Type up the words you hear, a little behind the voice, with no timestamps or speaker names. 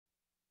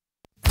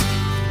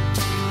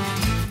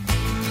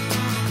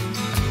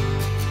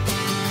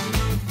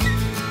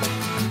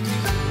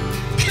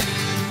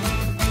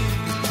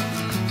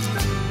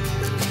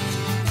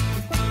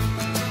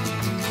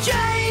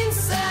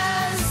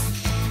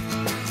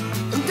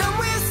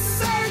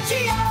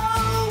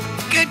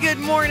Good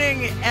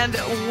morning and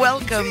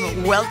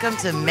welcome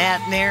to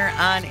Matt Nair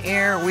on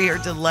Air. We are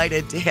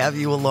delighted to have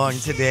you along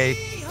today.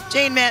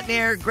 Jane Matt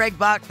Nair, Greg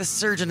Bach, the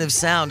surgeon of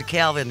sound.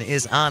 Calvin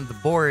is on the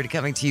board,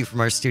 coming to you from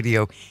our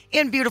studio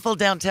in beautiful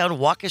downtown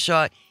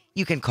Waukesha.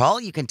 You can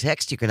call, you can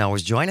text, you can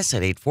always join us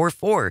at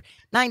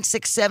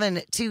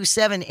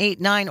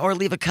 844-967-2789 or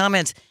leave a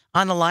comment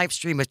on the live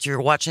stream if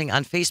you're watching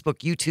on Facebook,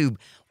 YouTube,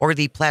 or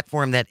the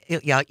platform that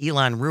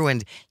Elon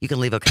ruined. You can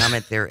leave a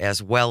comment there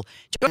as well.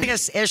 Joining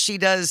us as she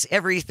does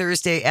every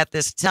Thursday at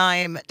this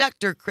time,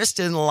 Dr.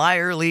 Kristin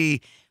Lyerly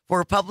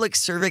for Public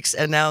Cervix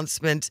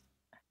Announcement.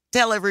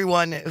 Tell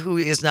everyone who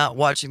is not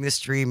watching this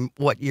stream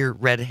what your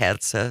red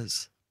hat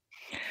says.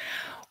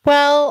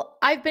 Well,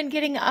 I've been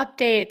getting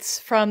updates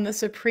from the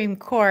Supreme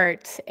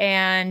Court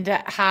and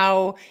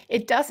how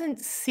it doesn't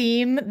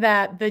seem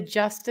that the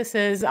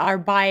justices are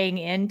buying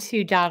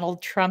into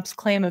Donald Trump's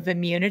claim of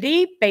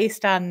immunity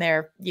based on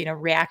their,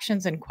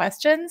 reactions and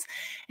questions.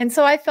 And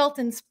so I felt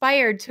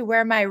inspired to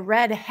wear my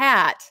red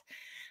hat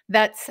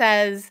that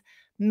says,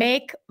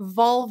 "Make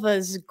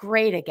vulvas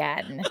great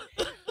again."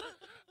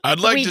 I'd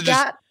like to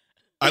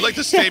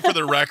state for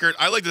the record,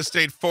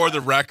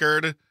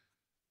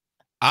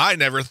 I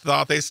never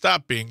thought they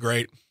stopped being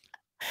great.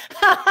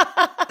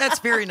 That's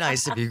very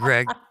nice of you,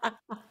 Greg.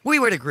 We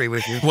would agree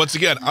with you. Once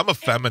again, I'm a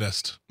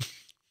feminist.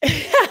 And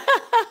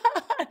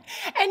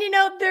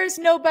there's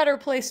no better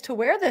place to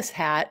wear this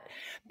hat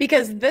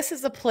because this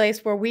is a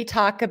place where we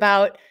talk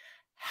about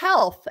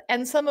health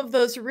and some of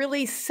those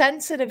really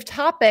sensitive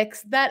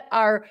topics that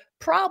are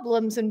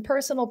problems and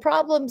personal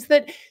problems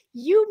that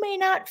you may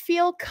not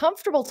feel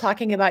comfortable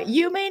talking about.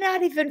 You may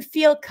not even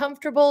feel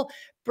comfortable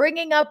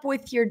bringing up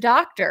with your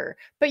doctor,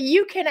 but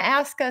you can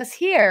ask us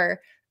here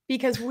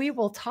because we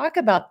will talk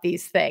about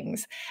these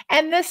things.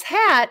 And this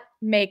hat,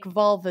 "Make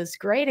Vulvas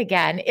Great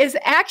Again," is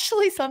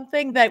actually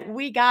something that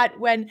we got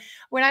when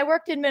I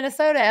worked in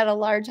Minnesota at a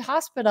large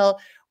hospital.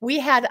 We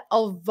had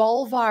a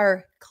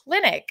vulvar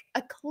clinic,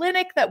 a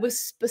clinic that was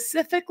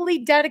specifically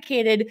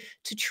dedicated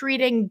to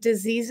treating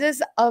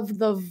diseases of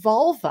the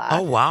vulva.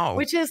 Oh, wow.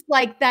 Which is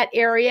like that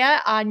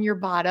area on your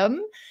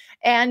bottom.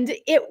 And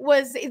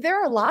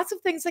there are lots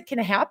of things that can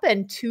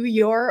happen to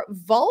your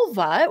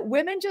vulva.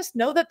 Women just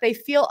know that they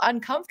feel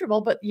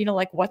uncomfortable, but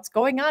like, what's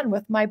going on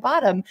with my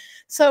bottom?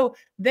 So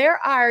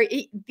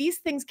these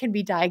things can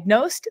be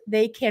diagnosed,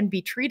 they can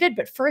be treated,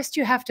 but first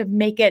you have to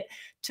make it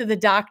to the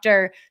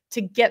doctor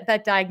to get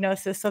that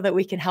diagnosis so that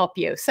we can help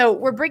you. So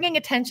we're bringing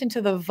attention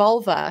to the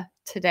vulva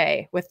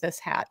today with this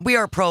hat. We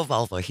are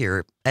pro-vulva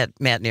here at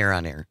Matt Nair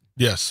on Air.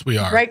 Yes, we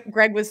are.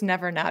 Greg was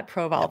never not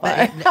pro-vulva.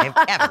 Ever.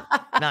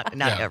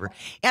 Not ever.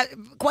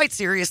 Quite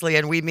seriously,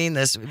 and we mean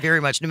this very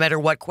much, no matter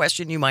what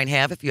question you might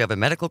have. If you have a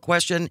medical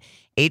question,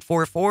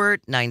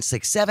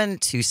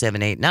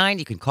 844-967-2789.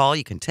 You can call,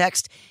 you can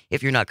text.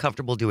 If you're not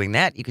comfortable doing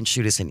that, you can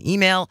shoot us an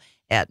email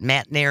at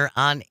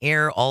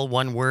mattnaironair, all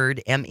one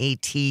word,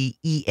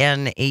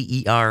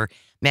 MATENAER,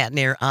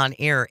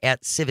 mattnaironair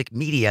at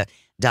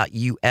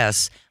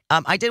civicmedia.us.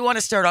 I did want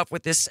to start off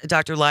with this,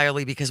 Dr.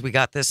 Lyerly, because we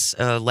got this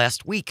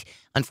last week.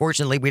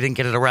 Unfortunately, we didn't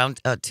get it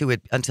around to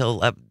it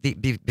until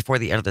before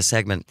the end of the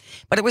segment.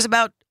 But it was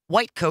about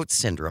white coat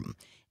syndrome.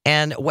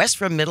 And Wes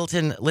from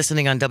Middleton,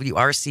 listening on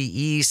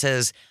WRCE,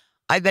 says,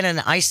 "I've been an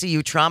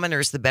ICU trauma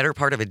nurse the better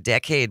part of a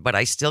decade, but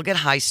I still get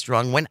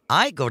high-strung when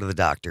I go to the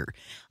doctor.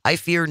 I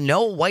fear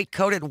no white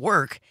coat at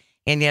work,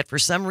 and yet for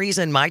some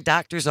reason my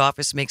doctor's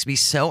office makes me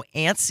so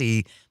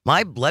antsy,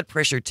 my blood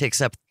pressure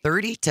ticks up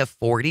 30 to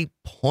 40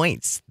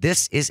 points.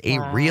 This is a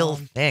real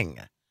thing."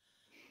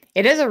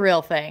 It is a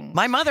real thing.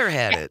 My mother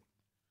had it.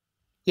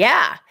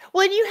 Yeah.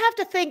 Well, and you have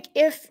to think,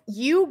 if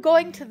you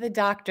going to the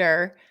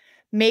doctor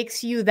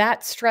makes you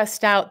that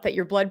stressed out that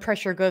your blood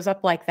pressure goes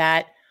up like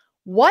that,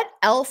 what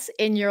else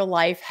in your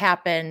life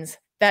happens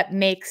that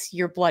makes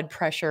your blood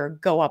pressure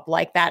go up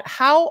like that?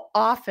 How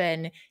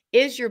often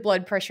is your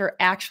blood pressure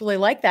actually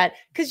like that?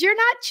 Because you're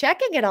not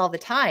checking it all the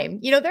time.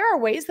 There are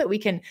ways that we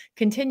can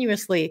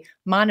continuously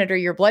monitor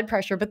your blood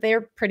pressure, but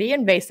they're pretty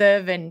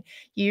invasive and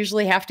you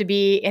usually have to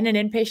be in an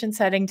inpatient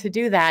setting to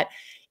do that.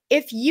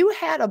 If you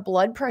had a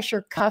blood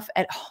pressure cuff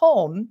at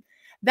home,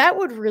 that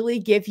would really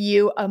give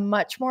you a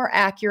much more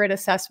accurate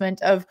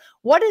assessment of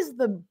what is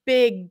the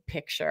big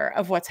picture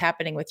of what's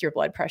happening with your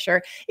blood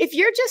pressure. If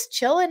you're just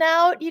chilling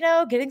out,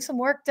 getting some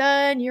work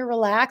done, you're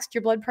relaxed,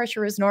 your blood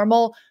pressure is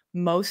normal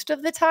most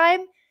of the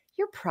time,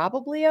 you're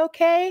probably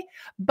okay.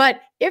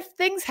 But if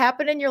things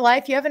happen in your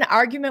life, you have an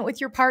argument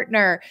with your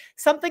partner,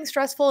 something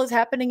stressful is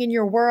happening in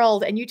your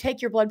world, and you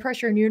take your blood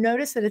pressure and you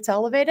notice that it's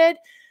elevated,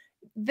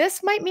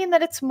 this might mean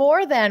that it's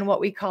more than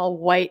what we call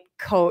white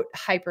coat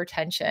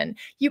hypertension.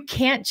 You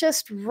can't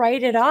just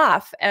write it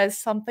off as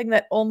something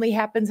that only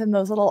happens in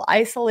those little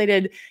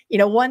isolated,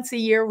 once a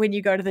year when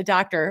you go to the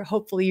doctor.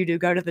 Hopefully you do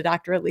go to the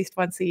doctor at least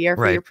once a year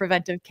for your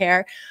preventive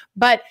care.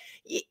 But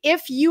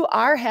if you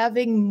are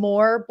having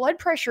more blood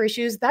pressure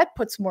issues, that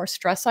puts more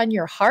stress on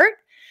your heart,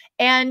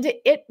 and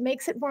it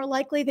makes it more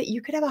likely that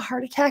you could have a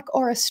heart attack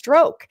or a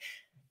stroke.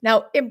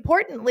 Now,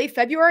 importantly,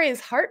 February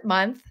is Heart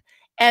Month.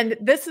 And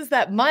this is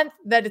that month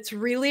that it's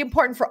really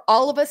important for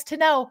all of us to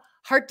know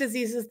heart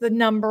disease is the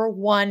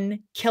 #1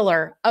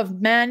 killer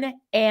of men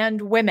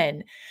and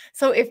women.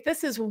 So if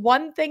this is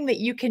one thing that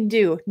you can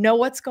do, know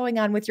what's going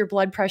on with your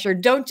blood pressure.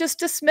 Don't just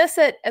dismiss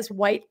it as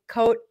white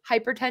coat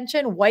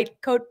hypertension,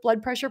 white coat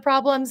blood pressure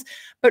problems,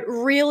 but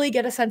really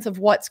get a sense of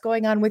what's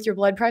going on with your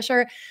blood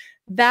pressure.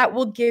 That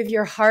will give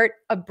your heart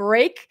a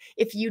break.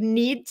 If you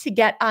need to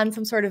get on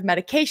some sort of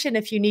medication,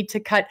 if you need to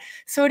cut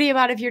sodium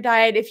out of your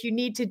diet, if you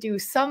need to do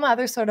some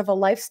other sort of a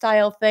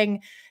lifestyle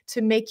thing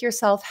to make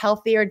yourself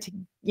healthier, to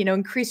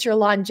increase your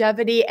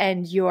longevity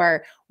and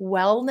your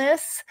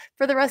wellness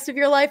for the rest of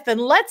your life, then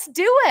let's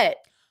do it.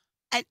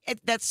 And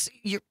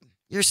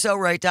you're so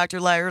right, Dr.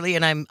 Lyerly,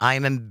 and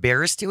I'm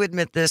embarrassed to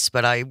admit this,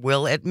 but I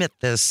will admit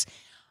this.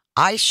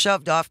 I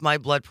shoved off my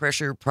blood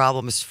pressure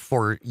problems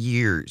for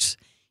years.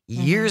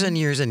 Years and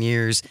years and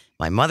years.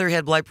 My mother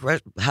had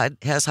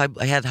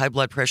had high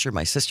blood pressure.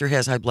 My sister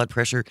has high blood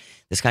pressure.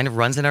 This kind of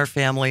runs in our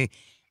family.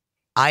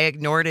 I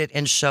ignored it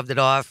and shoved it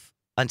off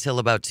until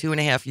about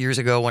 2.5 years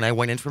ago when I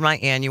went in for my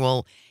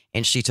annual,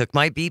 and she took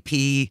my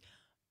BP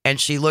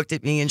and she looked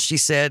at me and she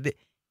said,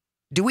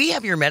 "Do we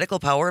have your medical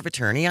power of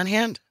attorney on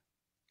hand?"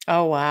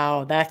 Oh,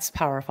 wow. That's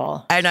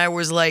powerful. And I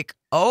was like,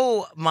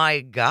 oh my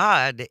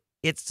God,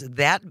 it's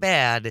that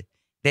bad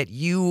that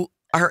you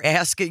are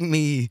asking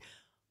me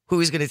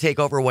who's going to take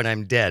over when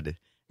I'm dead.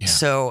 Yeah.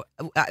 So,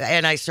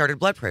 and I started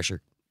blood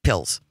pressure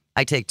pills.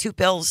 I take 2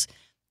 pills.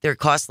 They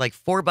cost like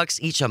 $4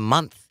 each a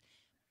month.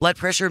 Blood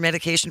pressure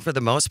medication, for the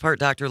most part,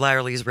 Dr.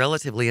 Lyerly, is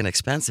relatively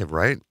inexpensive,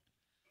 right?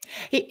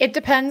 It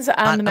depends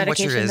on the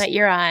medication that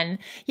you're on.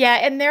 Yeah,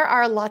 and there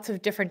are lots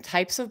of different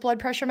types of blood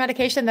pressure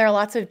medication. There are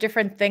lots of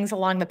different things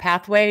along the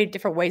pathway,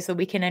 different ways that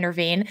we can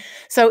intervene.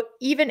 So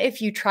even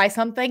if you try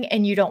something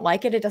and you don't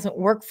like it, it doesn't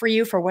work for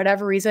you for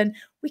whatever reason,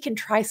 we can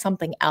try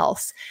something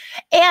else.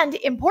 And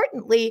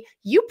importantly,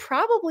 you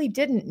probably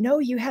didn't know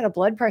you had a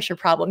blood pressure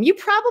problem. You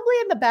probably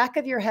in the back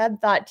of your head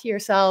thought to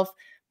yourself,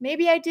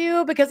 maybe I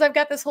do because I've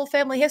got this whole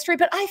family history,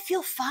 but I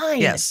feel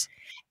fine. Yes.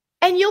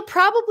 And you'll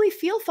probably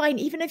feel fine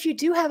even if you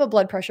do have a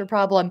blood pressure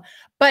problem,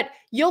 but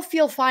you'll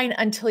feel fine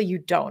until you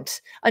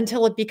don't,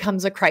 until it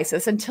becomes a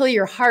crisis, until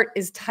your heart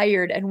is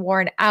tired and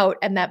worn out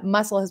and that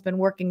muscle has been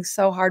working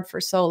so hard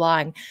for so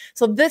long.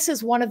 So this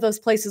is one of those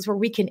places where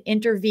we can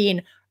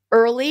intervene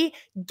early,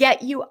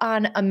 get you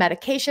on a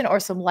medication or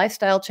some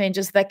lifestyle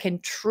changes that can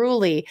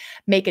truly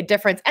make a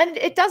difference. And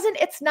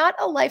it's not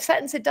a life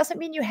sentence. It doesn't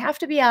mean you have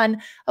to be on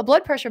a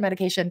blood pressure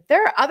medication.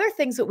 There are other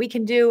things that we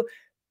can do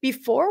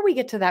before we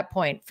get to that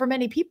point for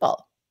many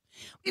people.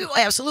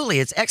 Absolutely.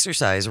 It's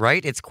exercise,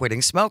 right? It's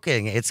quitting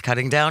smoking. It's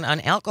cutting down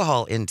on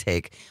alcohol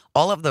intake.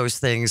 All of those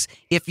things.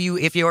 If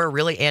you're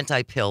really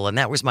anti-pill, and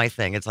that was my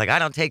thing. It's like, I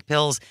don't take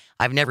pills.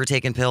 I've never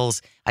taken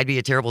pills. I'd be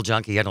a terrible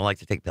junkie. I don't like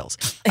to take pills.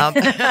 But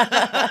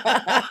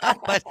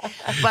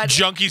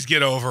junkies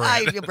get over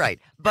it.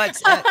 Right.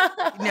 But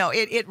no,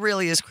 it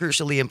really is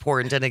crucially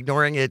important. And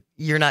ignoring it,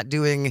 you're not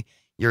doing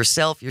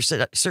yourself. You're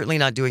certainly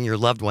not doing your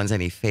loved ones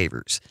any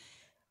favors.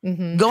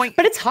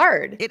 But it's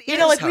hard. It is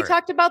hard. We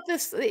talked about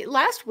this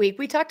last week.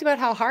 We talked about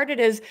how hard it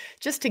is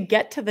just to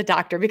get to the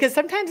doctor, because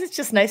sometimes it's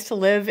just nice to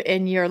live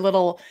in your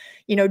little,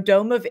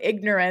 dome of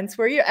ignorance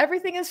where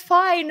everything is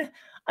fine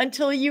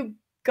until you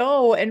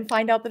go and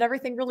find out that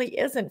everything really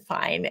isn't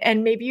fine.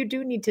 And maybe you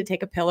do need to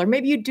take a pill, or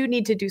maybe you do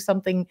need to do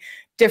something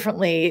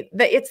differently.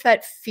 It's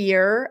that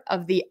fear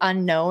of the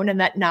unknown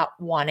and that not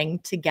wanting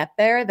to get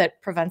there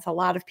that prevents a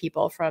lot of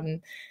people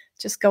from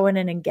just going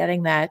in and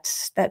getting that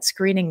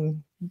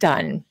screening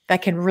done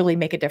that can really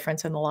make a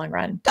difference in the long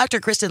run. Dr.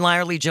 Kristin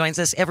Lyerly joins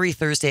us every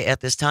Thursday at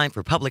this time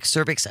for Public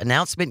Cervix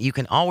Announcement. You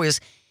can always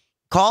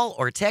call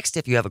or text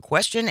if you have a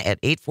question at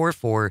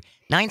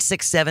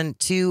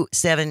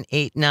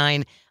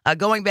 844-967-2789.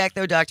 Going back,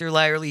 though, Dr.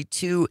 Lyerly,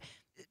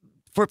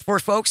 for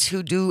folks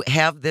who do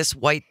have this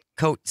white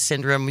coat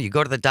syndrome, you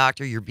go to the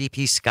doctor, your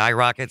BP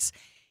skyrockets.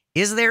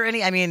 Is there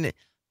any,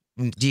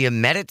 do you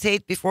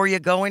meditate before you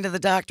go into the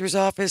doctor's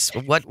office?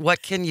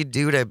 What can you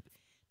do to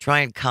try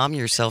and calm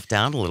yourself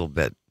down a little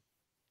bit?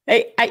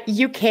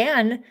 You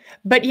can,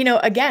 but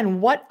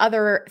again, what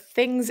other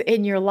things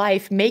in your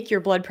life make your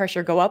blood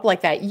pressure go up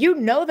like that?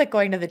 That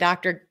going to the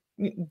doctor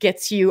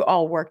gets you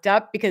all worked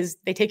up because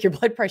they take your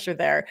blood pressure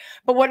there.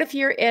 But what if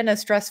you're in a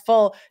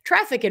stressful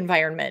traffic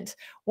environment?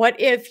 What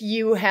if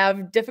you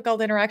have difficult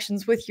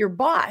interactions with your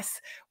boss?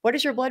 What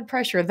is your blood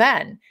pressure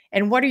then?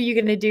 And what are you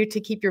going to do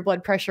to keep your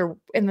blood pressure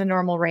in the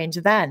normal range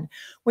then?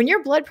 When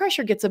your blood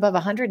pressure gets above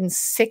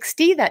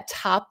 160, that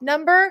top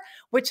number,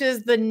 which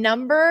is the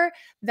number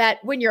that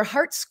when your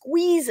heart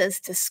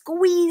squeezes to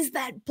squeeze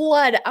that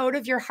blood out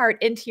of your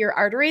heart into your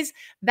arteries,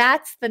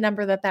 that's the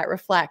number that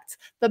reflects.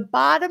 The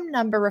bottom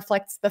number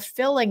reflects the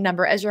filling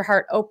number as your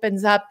heart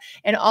opens up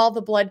and all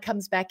the blood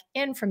comes back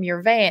in from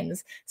your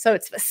veins. So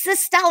it's the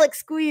systolic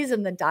squeeze squeeze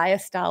and the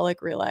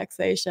diastolic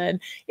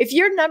relaxation. If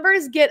your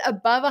numbers get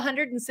above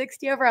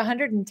 160 over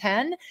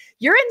 110,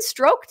 you're in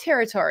stroke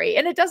territory.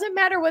 And it doesn't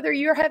matter whether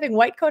you're having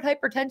white coat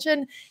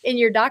hypertension in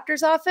your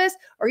doctor's office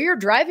or you're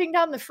driving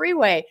down the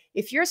freeway.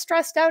 If you're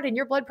stressed out and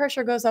your blood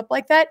pressure goes up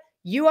like that,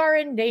 you are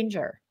in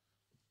danger.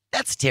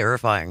 That's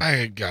terrifying.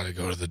 I gotta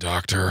go to the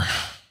doctor.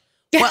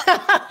 Well,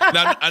 I'm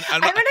going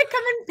to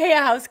come and pay a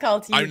house call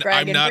to you,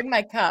 Greg, and bring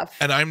my cuff.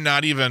 And I'm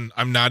not even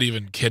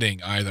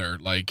kidding either.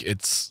 Like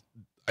it's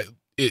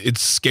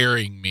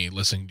scaring me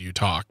listening to you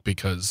talk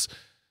because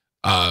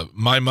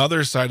my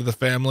mother's side of the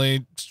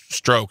family,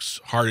 strokes,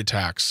 heart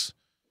attacks.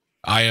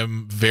 I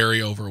am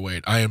very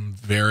overweight. I am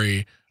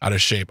very out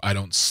of shape. I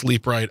don't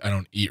sleep right. I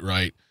don't eat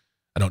right.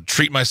 I don't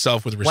treat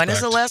myself with respect. When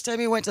is the last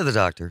time you went to the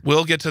doctor?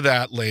 We'll get to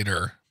that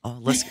later. Oh,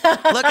 look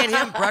at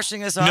him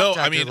brushing us off, no,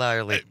 Dr.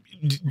 Lyerly.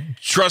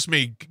 Trust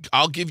me,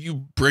 I'll give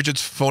you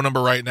Bridget's phone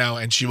number right now,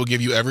 and she will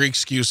give you every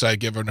excuse I've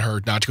given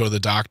her not to go to the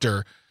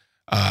doctor.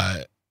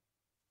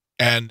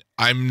 And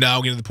I'm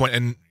now getting to the point,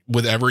 and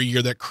with every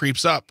year that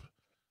creeps up,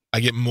 I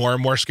get more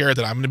and more scared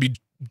that I'm going to be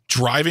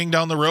driving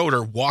down the road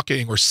or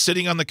walking or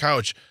sitting on the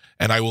couch,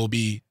 and I will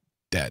be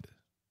dead.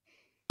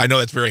 I know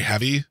that's very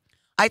heavy.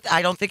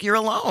 I don't think you're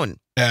alone.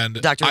 And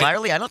Dr.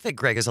 Lyerly, I don't think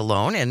Greg is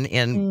alone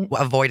in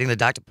avoiding the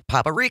doctor.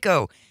 Papa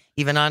Rico,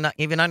 even on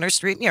our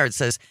street yard,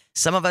 says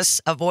some of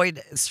us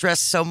avoid stress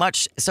so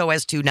much so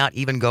as to not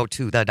even go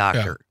to the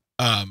doctor.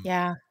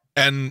 Yeah.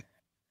 And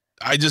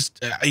I just,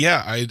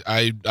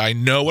 I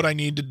know what I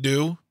need to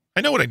do.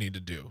 I know what I need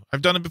to do.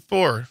 I've done it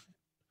before.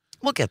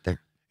 We'll get there.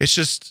 It's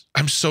just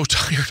I'm so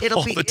tired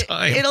all the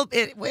time.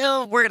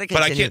 Well, we're gonna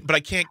continue. But I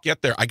can't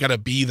get there. I gotta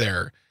be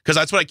there because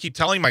that's what I keep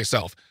telling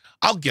myself.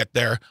 I'll get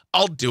there.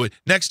 I'll do it.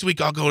 Next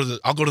week I'll go to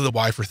the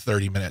Y for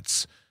 30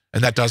 minutes.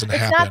 And that doesn't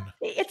happen.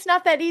 It's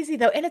not that easy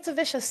though. And it's a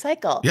vicious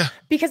cycle. Yeah.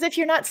 Because if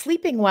you're not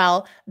sleeping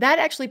well, that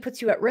actually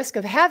puts you at risk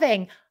of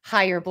having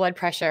higher blood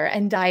pressure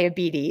and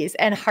diabetes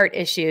and heart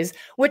issues,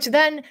 which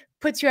then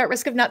puts you at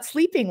risk of not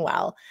sleeping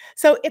well.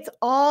 So it's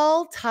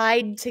all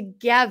tied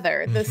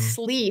together. The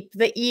sleep,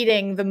 the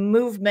eating, the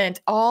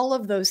movement, all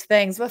of those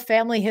things, the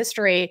family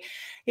history.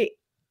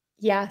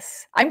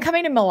 Yes. I'm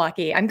coming to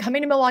Milwaukee. I'm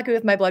coming to Milwaukee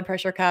with my blood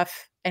pressure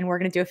cuff, and we're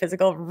going to do a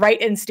physical right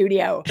in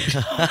studio.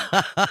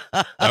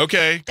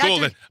 Okay,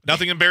 cool.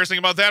 Nothing embarrassing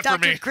about that for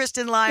me. Dr.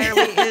 Kristin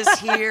Lyerly is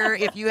here.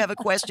 If you have a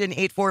question,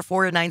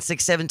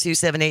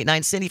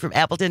 844-967-2789. Cindy from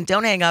Appleton,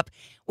 don't hang up.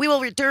 We will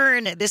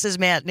return. This is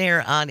Matt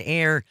Nair on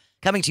air,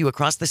 coming to you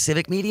across the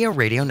Civic Media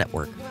Radio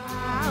Network.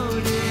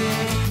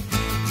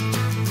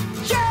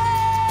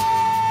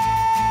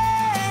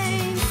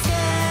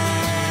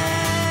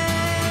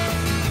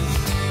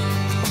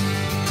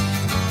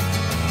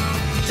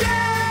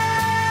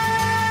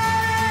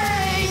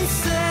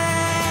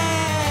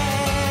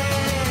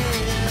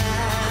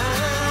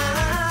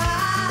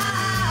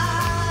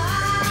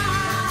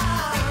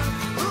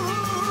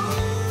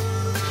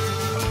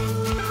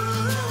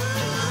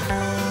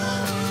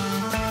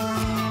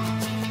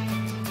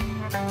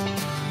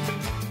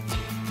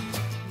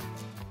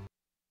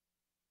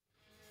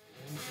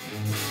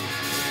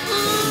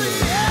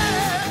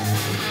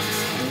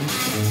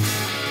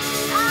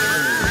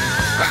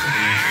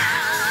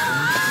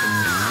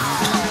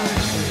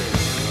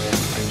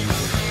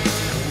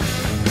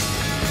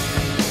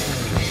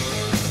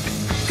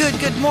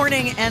 Good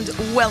morning and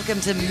welcome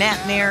to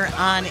Matt Nair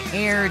on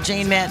air.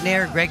 Jane Matt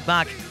Nair, Greg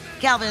Bach,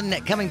 Calvin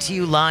coming to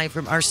you live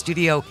from our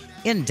studio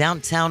in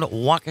downtown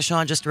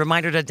Waukesha. Just a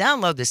reminder to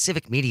download the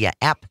Civic Media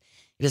app.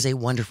 It is a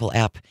wonderful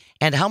app.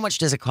 And how much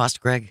does it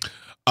cost, Greg?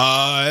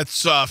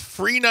 It's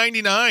free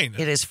 99.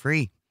 It is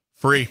free.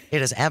 Free.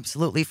 It is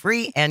absolutely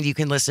free, and you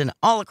can listen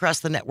all across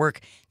the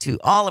network to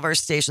all of our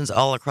stations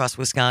all across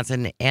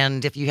Wisconsin.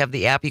 And if you have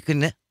the app, you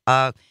can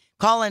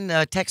call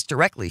and text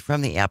directly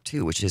from the app,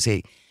 too, which is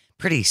a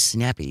pretty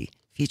snappy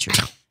feature,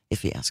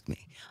 if you ask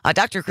me.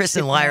 Dr.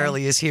 Kristin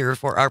Lyerly is here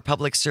for our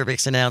public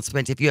cervix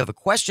announcement. If you have a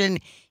question,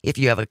 if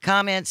you have a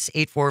comment,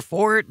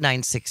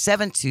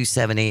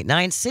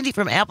 844-967-2789. Cindy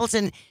from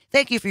Appleton,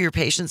 thank you for your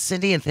patience,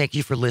 Cindy, and thank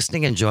you for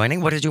listening and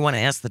joining. What did you want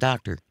to ask the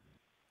doctor?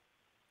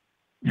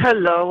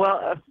 Hello.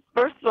 Well,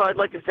 first of all, I'd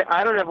like to say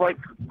I don't have white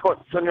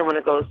coat syndrome when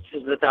it goes to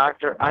the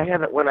doctor. I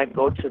have it when I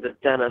go to the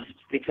dentist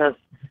because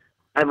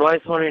I'm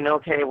always wondering,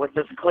 okay, with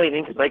this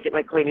cleaning, because I get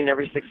my cleaning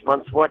every 6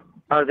 months, what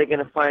are they going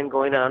to find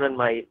going on in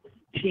my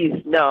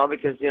teeth now?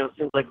 Because, it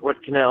seems like root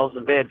canals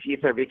and bad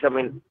teeth are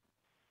becoming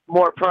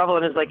more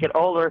prevalent as I get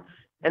older.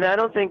 And I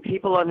don't think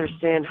people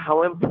understand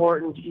how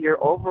important to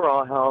your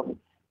overall health,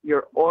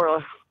 your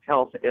oral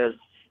health is.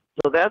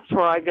 So that's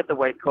where I get the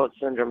white coat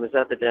syndrome, is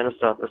at the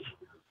dentist office.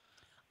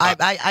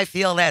 I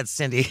feel that,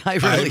 Cindy. I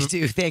really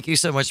do. Thank you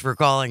so much for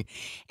calling.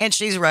 And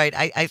she's right.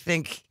 I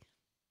think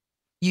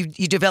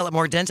you develop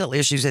more dental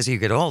issues as you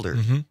get older.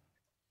 Mm-hmm.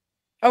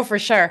 Oh, for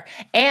sure.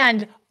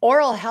 And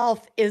oral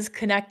health is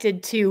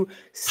connected to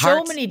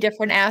so many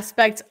different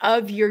aspects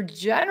of your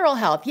general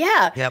health.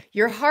 Yeah. Yep.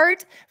 Your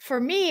heart,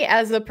 for me,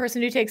 as a person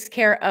who takes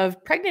care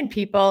of pregnant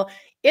people,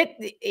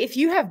 if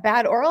you have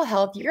bad oral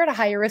health, you're at a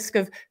higher risk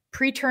of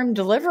preterm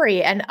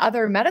delivery and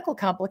other medical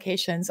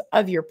complications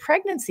of your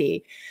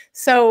pregnancy.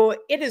 So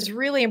it is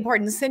really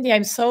important. Cindy,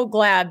 I'm so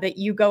glad that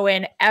you go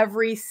in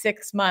every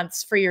 6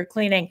 months for your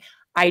cleaning.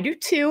 I do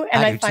too.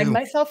 And I find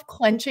myself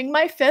clenching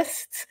my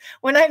fists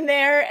when I'm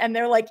there and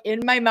they're like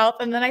in my mouth.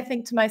 And then I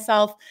think to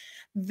myself,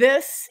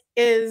 this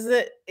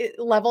is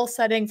level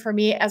setting for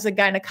me as a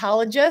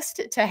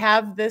gynecologist to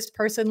have this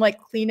person like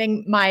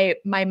cleaning my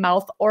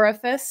mouth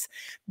orifice,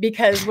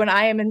 because when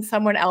I am in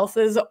someone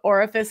else's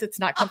orifice, it's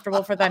not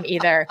comfortable for them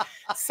either.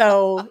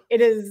 So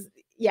it is,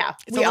 yeah,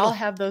 we all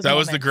have those That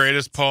moments. was the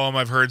greatest poem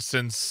I've heard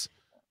since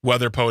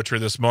Weather Poetry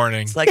this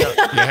morning. It's like you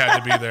had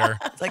to be there.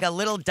 It's like a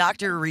little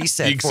doctor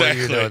reset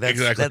Exactly, for you, though.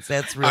 exactly.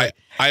 That's really.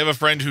 I have a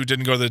friend who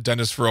didn't go to the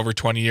dentist for over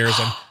 20 years,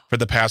 and for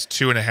the past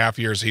 2.5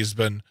 years, he's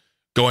been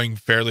going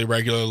fairly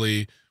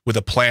regularly with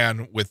a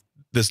plan with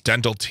this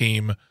dental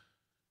team,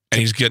 and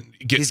he's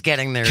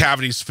getting their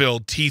cavities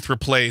filled, teeth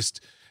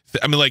replaced.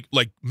 I mean,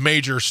 like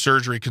major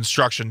surgery,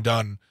 construction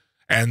done,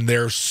 and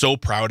they're so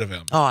proud of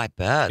him. Oh, I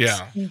bet.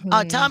 Yeah.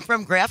 Tom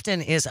from Grafton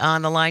is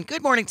on the line.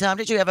 Good morning, Tom.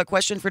 Did you have a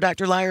question for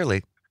Dr.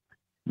 Lyerly?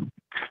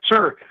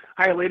 Sure.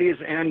 Hi, ladies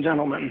and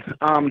gentlemen.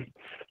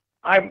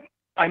 I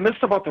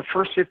missed about the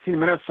first 15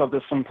 minutes of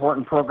this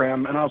important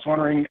program, and I was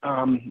wondering,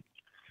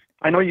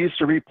 I know you used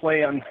to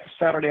replay on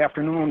Saturday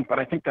afternoon, but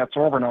I think that's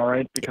over now,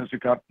 right? Because you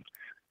got...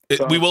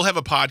 we will have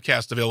a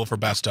podcast available for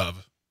Best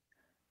Of.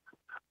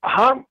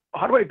 How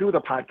do I do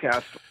the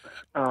podcast?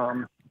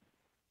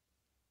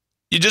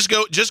 You just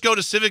go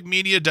to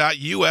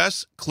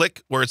civicmedia.us,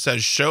 click where it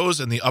says shows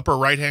in the upper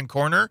right-hand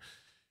corner.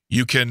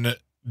 You can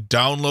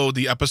download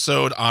the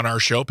episode on our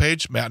show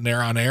page, Matt and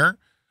Air on Air,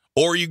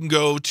 or you can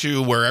go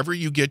to wherever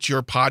you get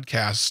your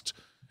podcast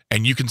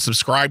and you can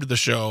subscribe to the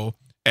show.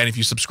 And if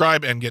you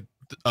subscribe and get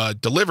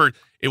delivered,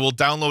 it will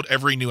download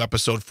every new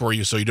episode for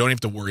you, so you don't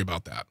have to worry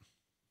about that.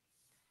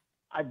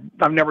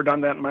 I've never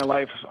done that in my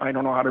life. I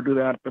don't know how to do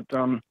that, but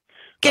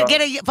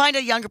find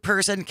a younger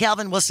person.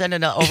 Calvin will send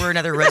over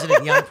another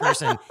resident young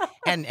person,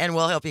 and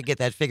we'll help you get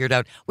that figured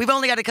out. We've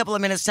only got a couple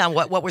of minutes, Tom.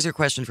 What was your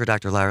question for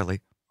Dr.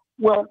 Lyerly?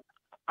 Well,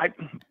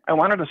 I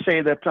wanted to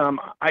say that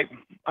I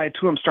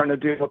too am starting to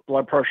deal with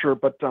blood pressure,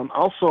 but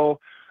also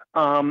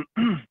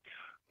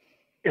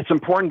it's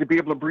important to be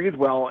able to breathe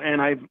well.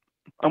 And I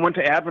went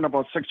to Advent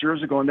about 6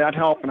 years ago, and that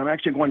helped. And I'm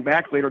actually going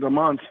back later the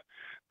month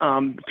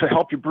to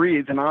help you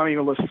breathe. And I'm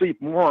able to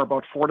sleep more,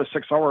 about 4 to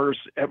 6 hours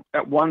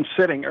at one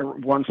sitting or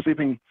one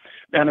sleeping.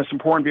 And it's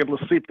important to be able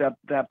to sleep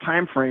that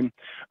time frame.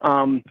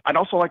 I'd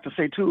also like to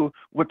say too,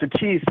 with the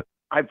teeth,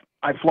 I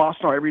floss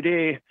now every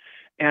day,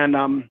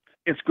 and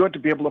it's good to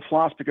be able to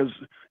floss, because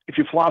if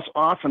you floss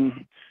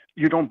often,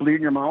 you don't bleed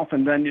in your mouth,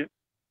 and then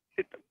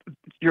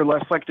you're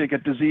less likely to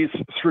get disease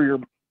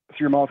through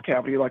your mouth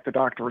cavity, like the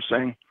doctor was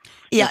saying.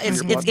 Yeah,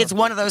 it's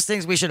one of those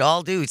things we should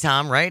all do,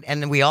 Tom, right?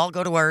 And we all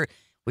go to our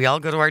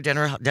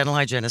dental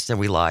hygienist and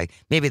we lie.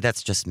 Maybe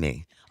that's just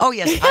me. Oh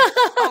yes,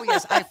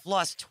 I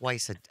floss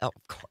twice. Of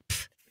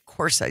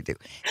course I do.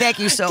 Thank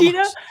you so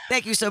much.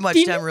 Thank you so much,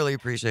 Tom. Really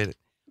appreciate it.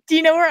 Do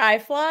you know where I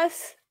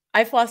floss?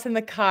 I floss in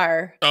the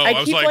car. Oh, I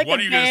was like, what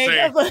are you going to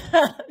say? No,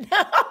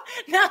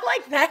 not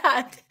like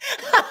that.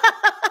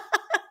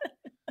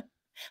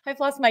 I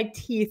floss my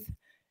teeth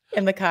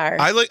in the car.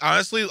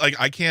 Honestly,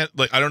 I can't,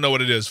 I don't know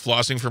what it is.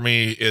 Flossing for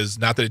me is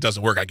not that it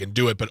doesn't work. I can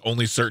do it, but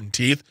only certain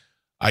teeth.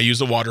 I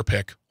use a water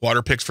pick.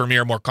 Water picks for me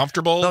are more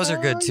comfortable. Those are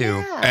good too.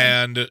 Yeah.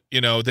 And,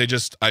 they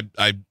just,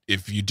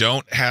 if you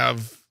don't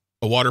have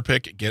a water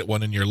pick, get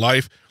one in your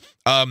life.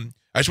 I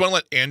just want to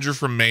let Andrew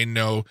from Maine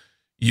know,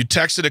 you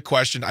texted a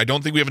question. I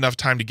don't think we have enough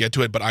time to get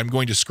to it, but I'm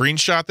going to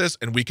screenshot this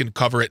and we can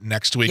cover it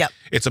next week. Yep.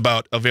 It's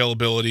about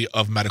availability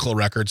of medical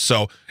records.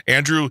 So,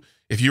 Andrew,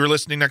 if you were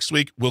listening next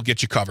week, we'll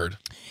get you covered.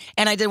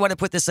 And I did want to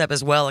put this up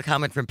as well. A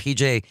comment from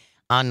PJ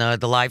on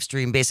the live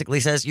stream basically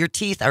says, your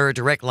teeth are a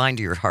direct line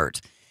to your heart.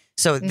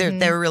 So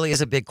there really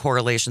is a big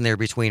correlation there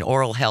between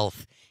oral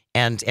health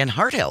and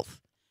heart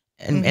health.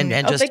 And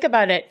just think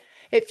about it.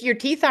 If your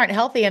teeth aren't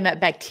healthy and that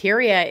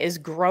bacteria is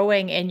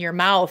growing in your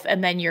mouth,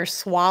 and then you're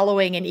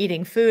swallowing and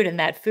eating food, and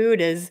that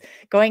food is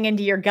going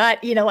into your gut,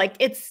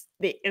 it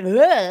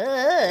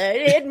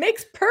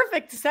makes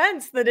perfect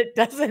sense that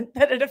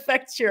it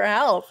affects your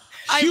health.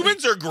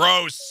 Humans are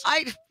gross.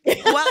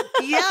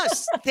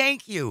 Yes,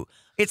 thank you.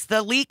 It's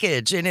the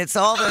leakage, and it's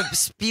all the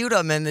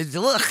sputum and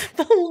the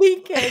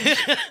leakage.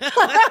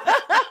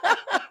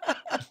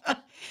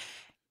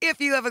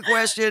 If you have a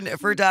question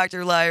for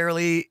Dr.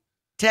 Lyerly,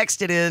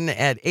 text it in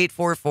at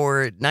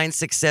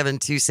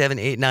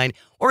 844-967-2789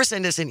 or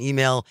send us an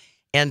email.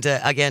 And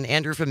again,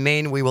 Andrew from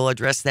Maine, we will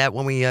address that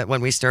when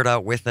we start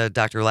out with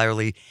Dr.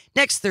 Lyerly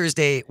next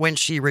Thursday when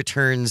she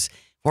returns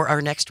for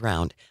our next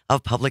round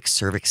of Public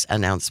Cervix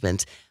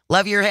Announcement.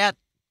 Love your hat.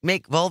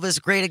 Make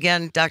vulvas great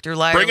again, Dr.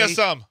 Lyerly. Bring us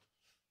some.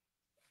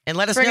 And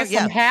let us bring know. Us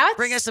some hats?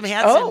 Bring us some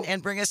hats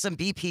and bring us some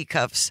BP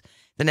cuffs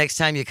the next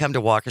time you come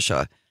to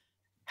Waukesha.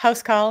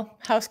 House call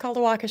to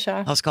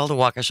Waukesha. House call to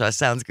Waukesha.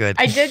 Sounds good.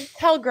 I did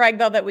tell Greg,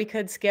 though, that we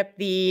could skip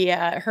the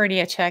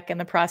hernia check and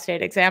the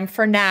prostate exam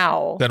for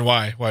now. Then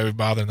why? Why would we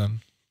bother them?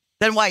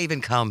 Then why even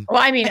come? Well,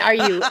 I mean, are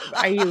you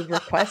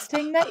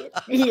requesting that?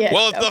 Yeah.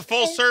 Well, it's the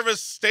full service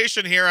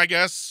station here, I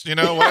guess.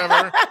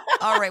 Whatever.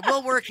 All right,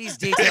 we'll work these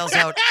details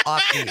out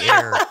off the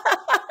air.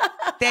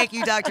 Thank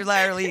you, Dr.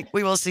 Lyerly.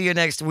 We will see you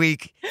next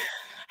week.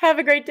 Have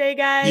a great day,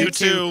 guys. You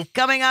too.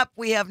 Coming up,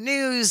 we have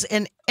news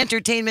and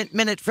entertainment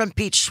minute from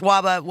Pete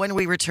Schwaba. When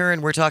we return,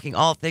 we're talking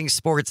all things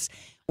sports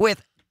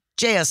with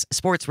JS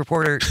sports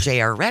reporter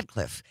JR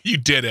Radcliffe. You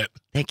did it.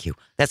 Thank you.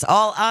 That's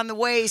all on the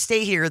way.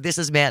 Stay here. This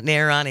is Matt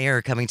Nair on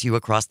air, coming to you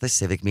across the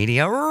Civic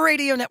Media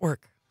Radio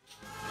Network.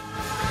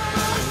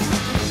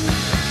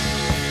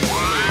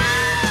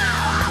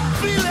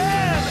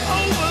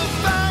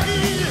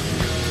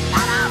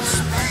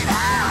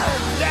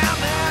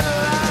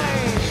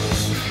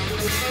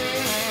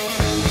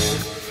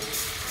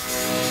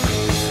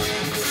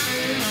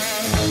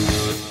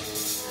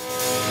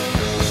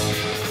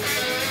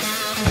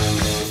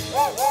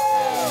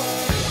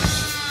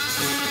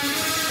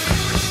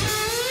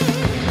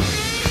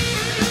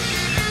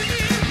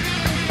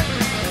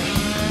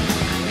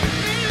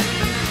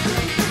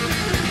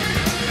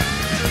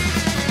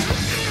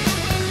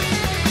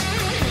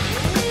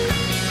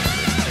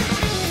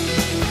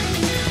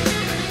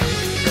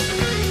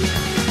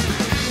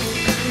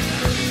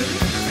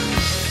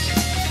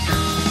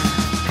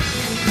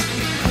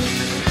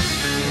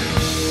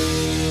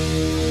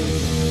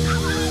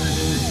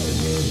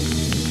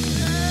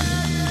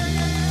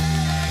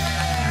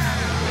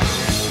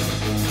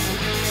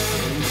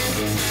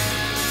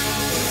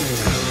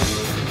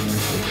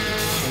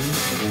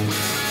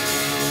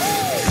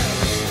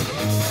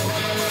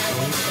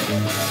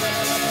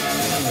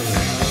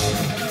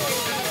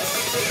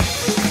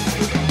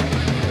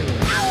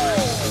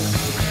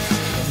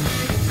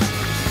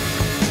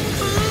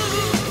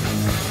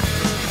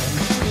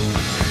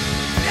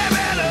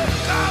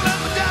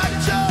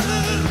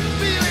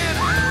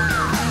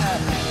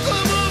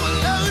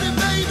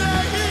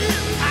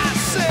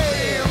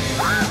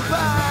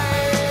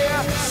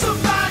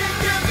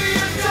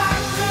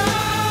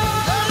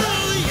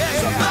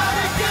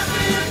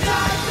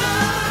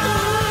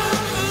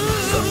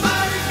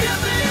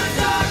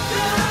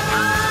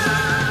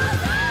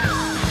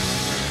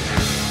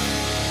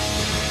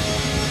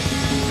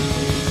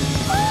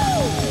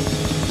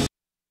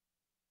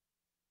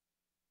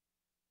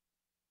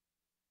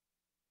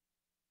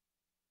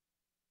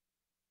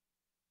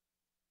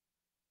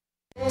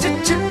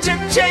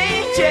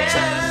 Changes.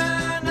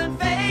 Turn and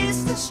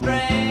face the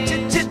strain.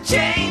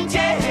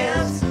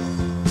 Changes.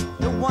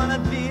 Don't wanna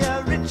be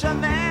a richer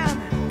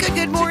man.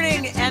 Good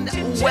morning and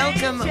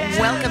welcome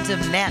to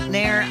Matt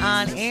Nair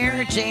on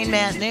air. Jane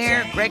Matt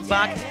Nair, Greg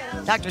Bach,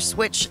 Dr.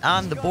 Switch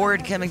on the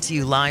board, coming to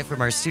you live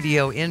from our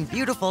studio in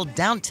beautiful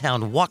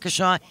downtown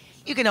Waukesha.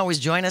 You can always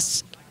join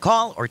us.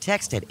 Call or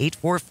text at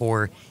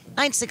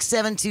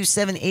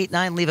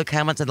 844-967-2789. Leave a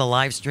comment on the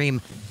live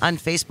stream on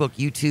Facebook,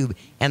 YouTube,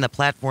 and the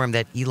platform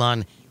that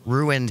Elon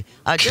ruined.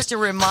 Just a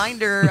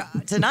reminder,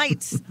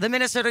 tonight, the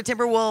Minnesota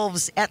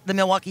Timberwolves at the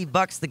Milwaukee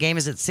Bucks. The game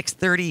is at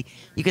 6:30.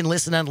 You can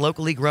listen on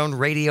locally grown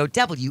radio,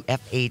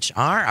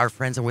 WFHR, our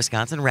friends in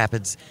Wisconsin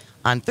Rapids,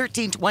 on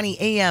 1320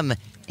 AM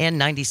and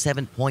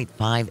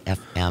 97.5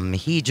 FM.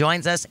 He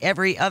joins us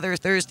every other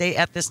Thursday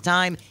at this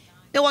time.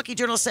 Milwaukee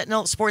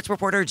Journal-Sentinel sports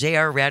reporter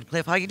JR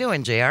Radcliffe. How you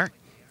doing, JR?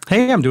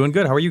 Hey, I'm doing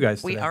good. How are you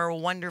guys today? We are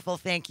wonderful,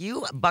 thank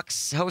you.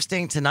 Bucks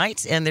hosting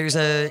tonight, and there's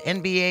a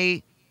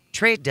NBA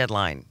trade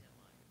deadline.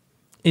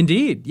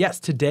 Indeed, yes.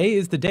 Today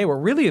is the day. We're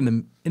really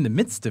in the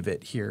midst of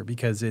it here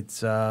because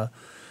it's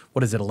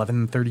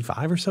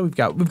 11:35 or so. We've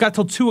got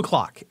till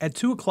 2:00. At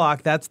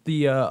 2:00, that's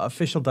the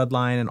official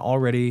deadline, and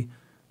already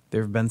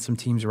there have been some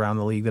teams around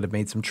the league that have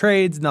made some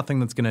trades. Nothing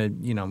that's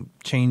going to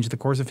change the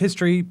course of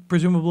history,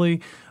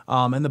 presumably.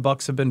 And the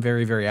Bucks have been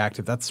very, very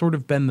active. That's sort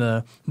of been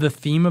the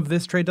theme of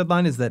this trade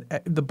deadline, is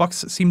that the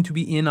Bucks seem to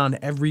be in on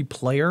every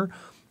player.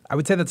 I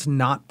would say that's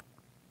not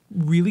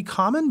really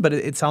common, but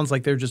it sounds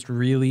like they're just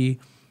really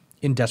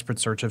in desperate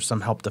search of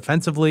some help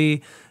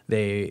defensively.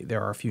 There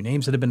are a few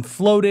names that have been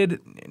floated.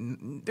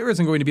 There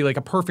isn't going to be like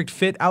a perfect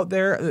fit out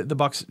there. The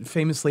Bucks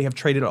famously have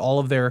traded all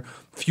of their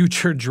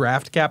future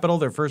draft capital,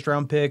 their first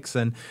round picks,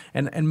 and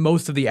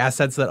most of the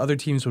assets that other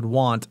teams would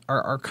want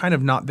are kind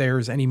of not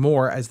theirs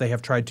anymore, as they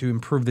have tried to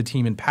improve the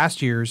team in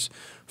past years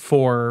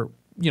for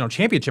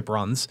championship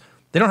runs.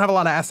 They don't have a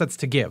lot of assets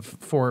to give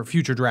for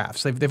future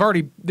drafts. They've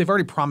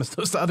already promised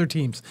those to other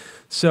teams.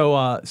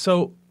 So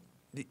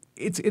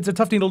it's a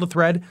tough needle to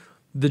thread.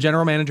 The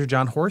general manager,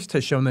 John Horst,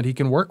 has shown that he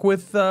can work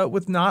with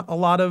not a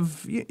lot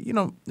of,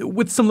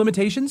 with some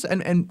limitations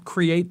and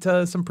create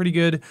some pretty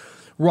good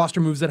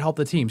roster moves that help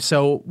the team.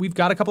 So we've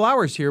got a couple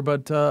hours here,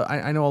 but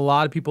I know a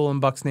lot of people in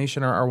Bucks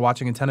Nation are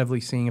watching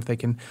attentively, seeing if they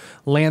can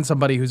land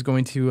somebody who's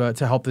going to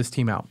help this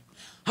team out.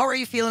 How are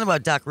you feeling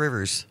about Doc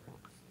Rivers?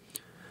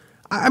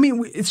 I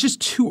mean, it's just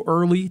too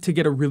early to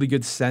get a really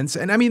good sense.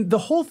 And I mean, the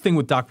whole thing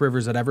with Doc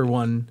Rivers that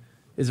everyone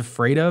is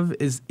afraid of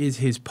is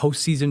his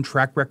postseason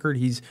track record.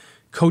 He's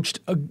coached.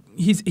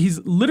 He's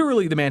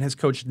literally, the man has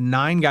coached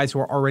 9 guys who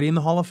are already in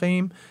the Hall of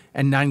Fame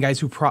and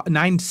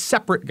 9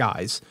 separate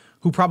guys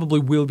who probably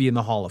will be in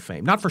the Hall of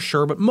Fame. Not for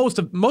sure, but most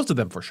of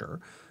them for sure,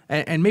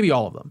 and maybe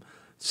all of them.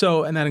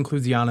 So, and that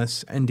includes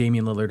Giannis and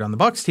Damian Lillard on the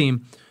Bucks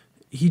team.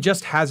 He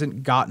just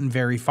hasn't gotten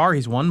very far.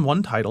 He's won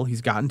one title. He's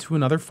gotten to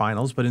another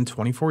finals, but in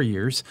 24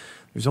 years,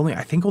 there's only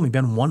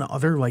been one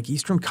other like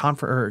Eastern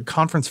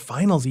Conference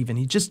Finals even.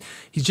 He's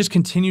just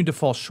continued to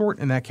fall short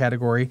in that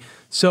category.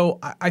 So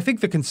I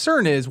think the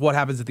concern is what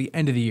happens at the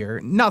end of the year.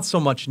 Not so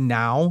much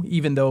now,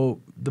 even though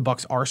the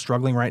Bucks are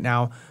struggling right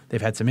now. They've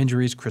had some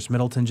injuries. Chris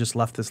Middleton just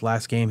left this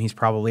last game. He's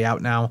probably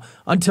out now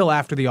until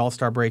after the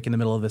All-Star break in the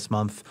middle of this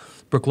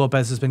month. Brook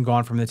Lopez has been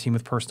gone from the team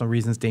with personal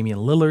reasons. Damian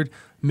Lillard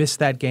missed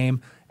that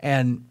game.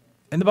 And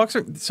the Bucks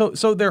are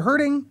so they're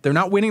hurting. They're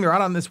not winning. They're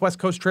out on this West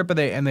Coast trip,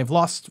 and they've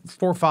lost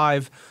 4 or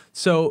 5.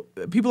 So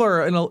people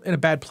are in a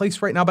bad place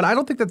right now. But I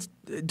don't think that's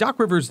Doc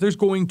Rivers. There's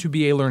going to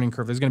be a learning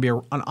curve. There's going to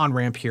be an on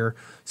ramp here.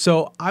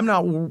 So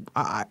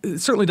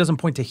it certainly doesn't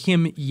point to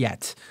him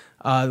yet.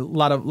 A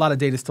lot of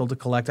data still to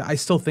collect. I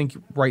still think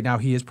right now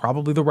he is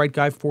probably the right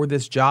guy for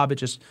this job. It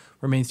just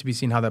remains to be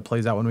seen how that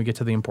plays out when we get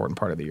to the important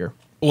part of the year.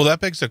 Well, that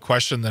begs a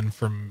question then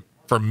from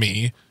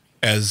me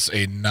as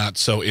a not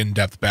so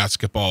in-depth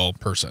basketball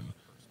person,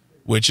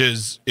 which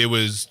is it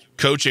was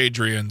Coach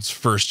Adrian's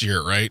first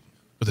year, right,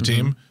 with the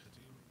team.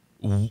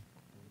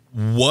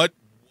 What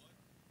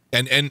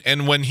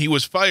and when he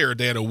was fired,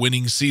 they had a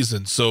winning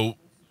season. So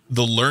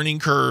the learning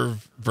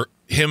curve for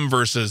him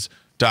versus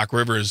Doc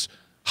Rivers,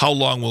 how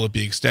long will it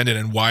be extended,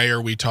 and why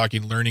are we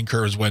talking learning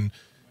curves when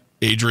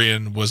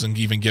Adrian was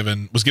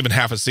given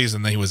half a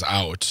season, then he was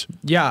out?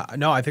 Yeah,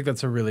 no, I think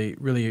that's a really,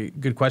 really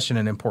good question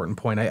and important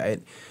point.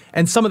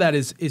 And some of that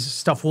is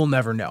stuff we'll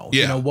never know.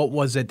 Yeah. You know, what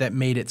was it that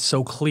made it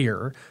so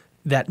clear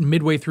that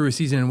midway through a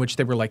season in which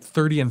they were like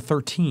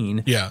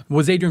 30-13,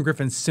 was Adrian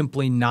Griffin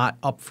simply not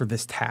up for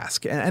this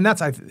task? And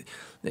that's, I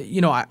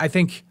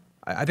think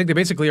they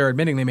basically are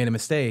admitting they made a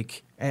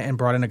mistake and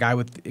brought in a guy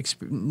with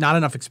not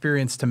enough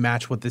experience to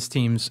match what this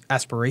team's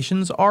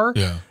aspirations are.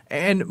 Yeah.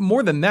 And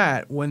more than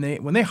that, when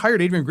they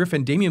hired Adrian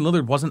Griffin, Damian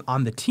Lillard wasn't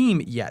on the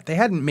team yet. They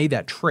hadn't made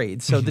that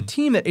trade. So the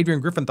team that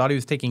Adrian Griffin thought he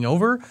was taking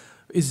over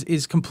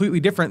is completely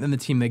different than the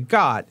team they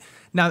got.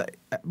 Now,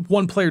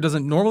 one player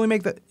doesn't normally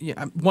make that.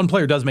 One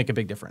player does make a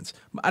big difference.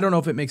 I don't know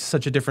if it makes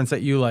such a difference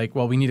that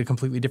we need a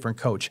completely different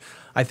coach.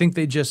 I think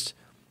they just,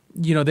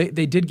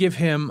 they did give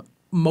him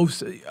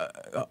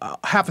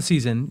half a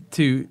season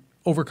to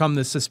overcome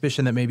this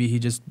suspicion that maybe he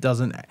just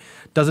doesn't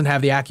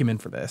have the acumen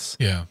for this.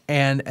 Yeah.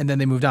 And then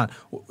they moved on.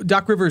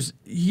 Doc Rivers,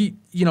 he's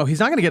not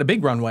going to get a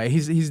big runway.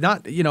 He's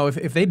not,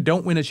 if they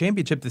don't win a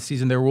championship this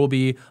season, there will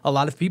be a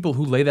lot of people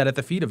who lay that at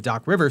the feet of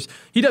Doc Rivers.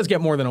 He does get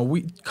more than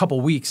a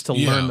couple weeks to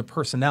learn the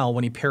personnel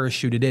when he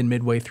parachuted in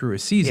midway through a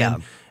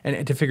season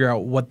and to figure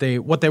out what they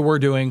were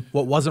doing,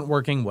 what wasn't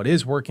working, what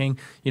is working,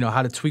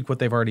 how to tweak what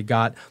they've already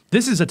got.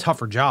 This is a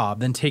tougher job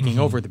than taking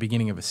over at the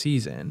beginning of a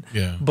season.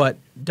 Yeah. But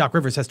Doc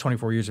Rivers has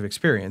 24 years of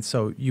experience,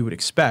 so you would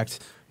expect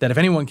that if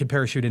anyone can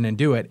parachute in and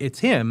do it, it's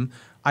him.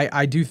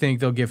 I do think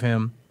they'll give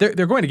him.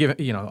 They're going to give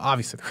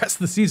obviously the rest of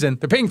the season.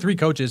 They're paying 3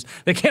 coaches.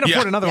 They can't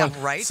afford another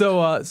one, right?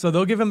 So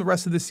they'll give him the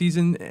rest of the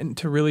season and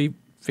to really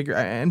figure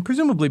and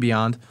presumably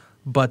beyond.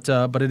 But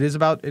it is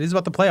about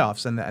the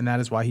playoffs, and that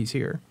is why he's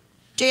here.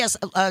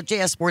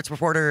 JS sports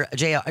reporter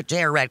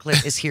JR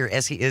Radcliffe is here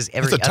as he is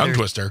every That's a tongue other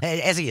twister.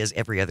 As he is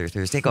every other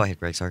Thursday. Go ahead,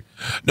 Greg. Sorry.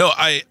 No,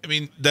 I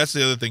mean that's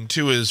the other thing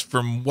too is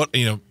from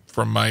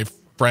my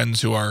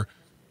friends who are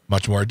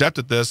much more adept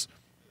at this.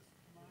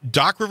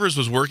 Doc Rivers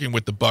was working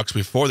with the Bucks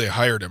before they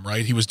hired him,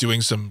 right? He was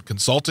doing some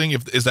consulting.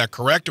 Is that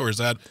correct, or is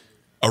that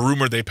a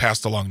rumor they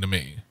passed along to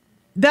me?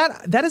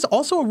 That is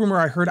also a rumor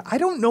I heard. I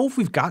don't know if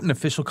we've gotten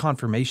official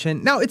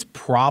confirmation. Now, it's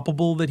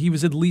probable that he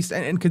was at least,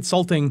 and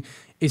consulting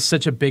is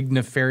such a big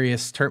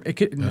nefarious term.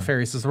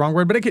 Nefarious is the wrong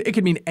word, but it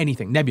could mean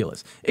anything.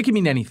 Nebulous. It could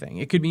mean anything.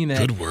 It could mean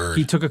that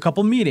he took a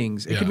couple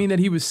meetings. It could mean that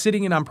he was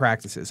sitting in on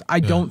practices. I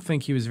don't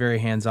think he was very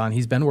hands-on.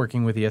 He's been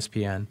working with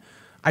ESPN.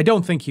 I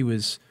don't think he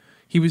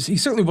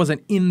certainly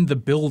wasn't in the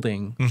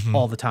building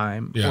all the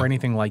time or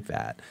anything like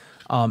that.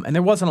 And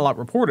there wasn't a lot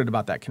reported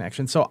about that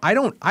connection. So I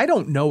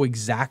don't know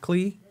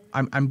exactly.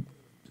 I'm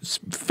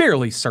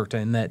fairly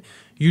certain that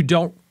you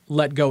don't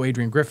let go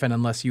Adrian Griffin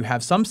unless you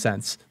have some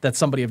sense that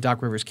somebody of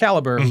Doc Rivers'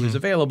 caliber who is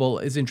available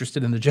is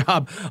interested in the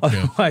job.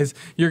 Otherwise,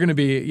 you're going to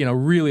be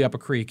really up a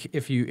creek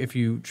if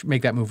you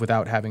make that move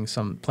without having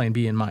some plan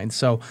B in mind.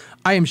 So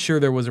I am sure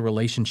there was a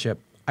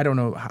relationship. I don't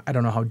know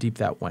how deep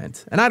that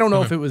went, and I don't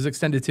know if it was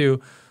extended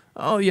to.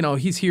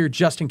 He's here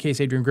just in case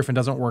Adrian Griffin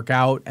doesn't work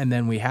out, and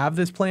then we have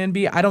this plan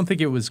B. I don't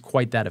think it was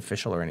quite that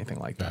official or anything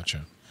like that.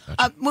 Gotcha.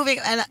 Moving,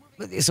 and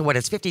so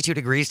it's 52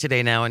 degrees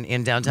today now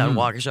in downtown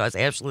Waukesha. It's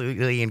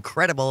absolutely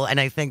incredible, and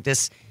I think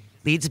this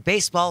leads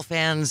baseball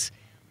fans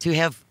to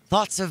have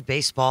thoughts of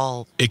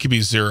baseball. It could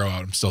be 0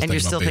 out. I'm still and thinking you're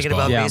still about thinking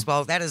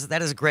baseball. about baseball.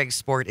 That is Greg's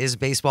sport, is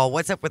baseball.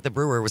 What's up with the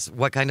Brewers?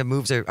 What kind of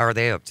moves are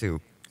they up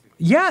to?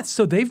 Yeah,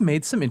 so they've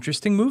made some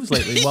interesting moves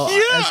lately. Well,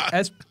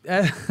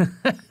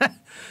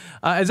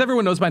 as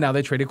everyone knows by now,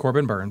 they traded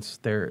Corbin Burns,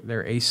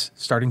 their ace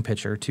starting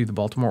pitcher, to the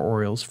Baltimore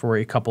Orioles for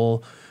a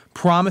couple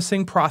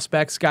promising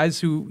prospects, guys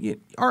who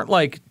aren't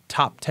like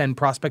top 10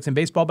 prospects in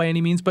baseball by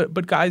any means,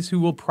 but guys who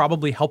will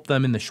probably help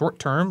them in the short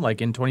term,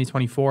 like in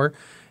 2024.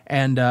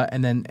 And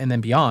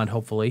then beyond,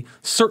 hopefully.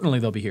 Certainly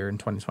they'll be here in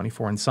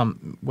 2024, and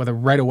some, whether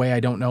right away,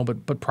 I don't know,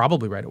 but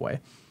probably right away.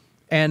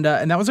 And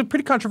that was a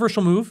pretty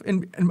controversial move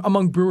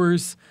among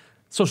Brewers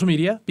social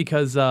media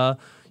because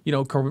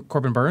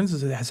Corbin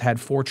Burns has had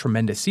 4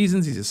 tremendous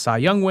seasons. He's a Cy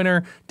Young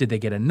winner. Did they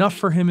get enough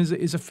for him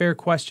is a fair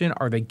question.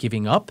 Are they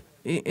giving up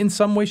in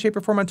some way, shape,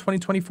 or form on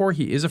 2024?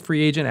 He is a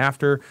free agent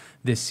after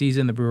this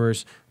season. The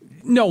Brewers,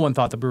 no one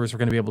thought the Brewers were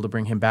going to be able to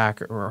bring him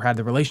back or had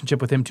the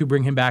relationship with him to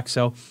bring him back.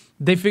 So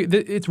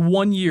it's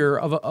 1 year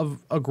of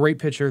a great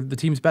pitcher, the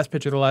team's best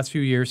pitcher the last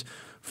few years,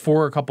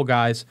 for a couple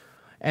guys.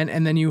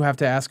 And then you have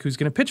to ask who's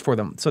going to pitch for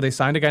them. So they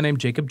signed a guy named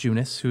Jacob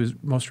Junis, who's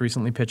most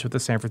recently pitched with the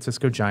San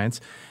Francisco Giants.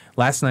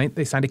 Last night,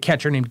 they signed a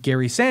catcher named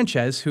Gary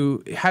Sanchez,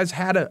 who has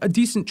had a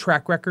decent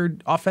track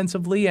record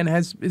offensively and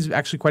is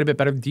actually quite a bit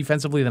better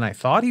defensively than I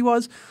thought he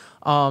was.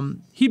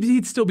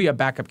 He'd still be a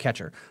backup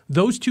catcher.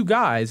 Those 2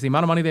 guys, the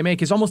amount of money they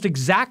make is almost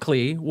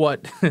exactly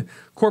what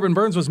Corbin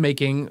Burns was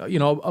making,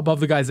 above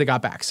the guys they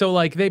got back. So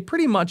like they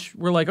pretty much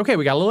were like, okay,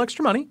 we got a little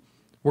extra money.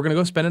 We're going to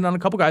go spend it on a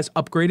couple guys,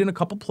 upgrade in a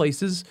couple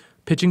places,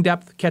 pitching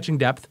depth, catching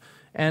depth.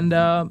 And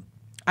does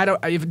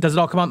it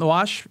all come out in the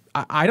wash?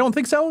 I don't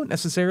think so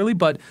necessarily,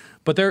 but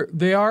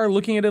they are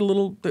looking at it a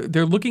little.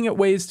 They're looking at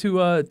ways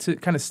to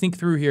kind of sneak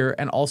through here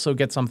and also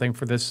get something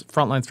for this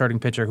frontline starting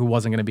pitcher who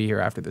wasn't going to be here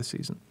after this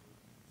season.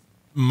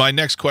 My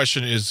next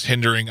question is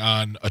hindering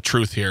on a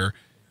truth here.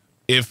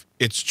 If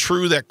it's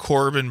true that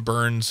Corbin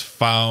Burns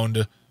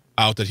found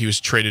out that he was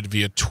traded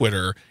via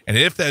Twitter, and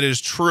if that is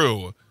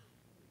true,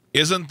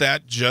 isn't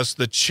that just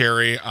the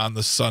cherry on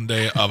the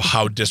sundae of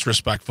how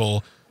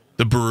disrespectful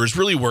the Brewers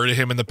really were to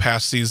him in the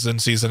past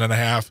season and a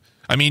half?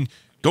 I mean,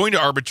 going to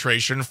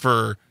arbitration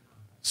for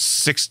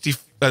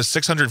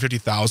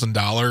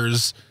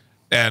 $650,000,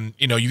 and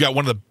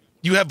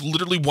you have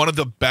literally one of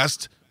the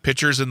best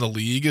pitchers in the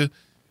league,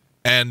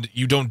 and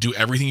you don't do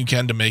everything you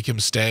can to make him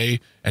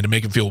stay and to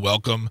make him feel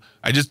welcome.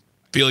 I just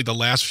feel like the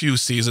last few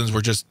seasons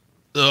were just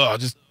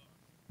the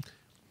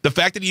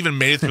fact that he even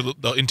made it through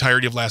the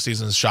entirety of last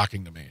season is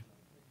shocking to me.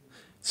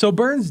 So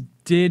Burns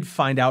did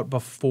find out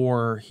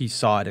before he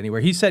saw it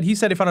anywhere. He said he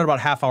found out about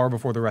half hour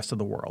before the rest of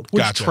the world,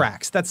 which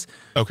tracks. That's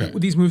okay.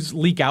 These moves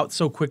leak out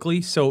so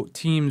quickly, so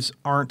teams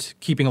aren't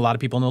keeping a lot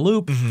of people in the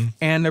loop,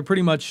 and they're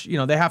pretty much,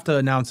 they have to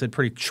announce it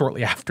pretty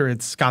shortly after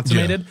it's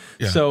consummated.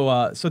 Yeah.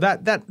 So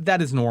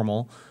that is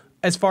normal.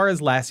 As far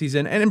as last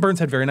season, and Burns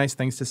had very nice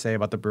things to say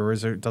about the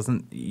Brewers. It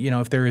doesn't,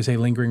 if there is a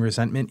lingering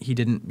resentment, he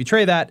didn't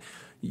betray that.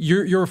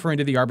 You're referring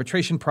to the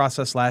arbitration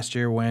process last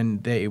year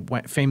when they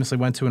famously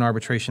went to an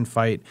arbitration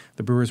fight.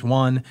 The Brewers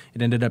won.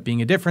 It ended up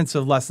being a difference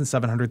of less than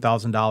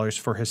 $700,000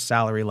 for his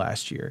salary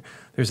last year.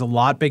 There's a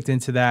lot baked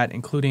into that,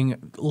 including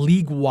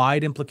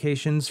league-wide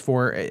implications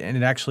and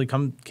it actually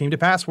came to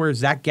pass where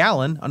Zach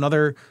Gallen,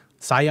 another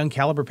Cy Young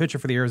caliber pitcher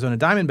for the Arizona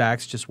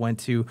Diamondbacks, just went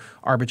to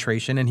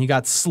arbitration, and he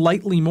got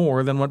slightly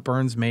more than what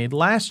Burns made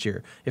last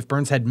year. If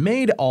Burns had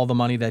made all the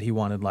money that he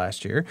wanted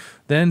last year,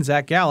 then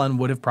Zach Gallen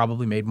would have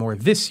probably made more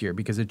this year,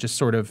 because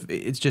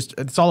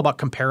it's all about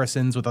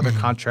comparisons with other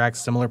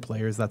contracts, similar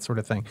players, that sort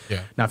of thing.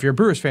 Yeah. Now, if you're a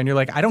Brewers fan, you're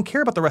like, I don't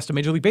care about the rest of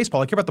Major League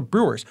Baseball. I care about the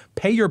Brewers.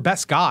 Pay your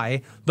best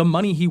guy the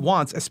money he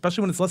wants,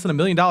 especially when it's less than $1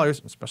 million,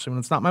 especially when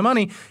it's not my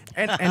money,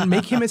 and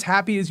make him as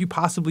happy as you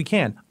possibly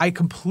can. I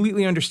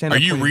completely understand. Are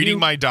you reading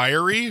my diary?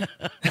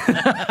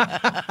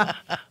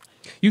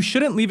 You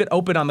shouldn't leave it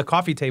open on the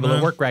coffee table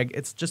at work, Greg.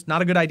 It's just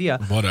not a good idea.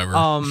 Whatever.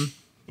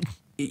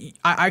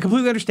 I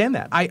completely understand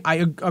that.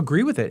 I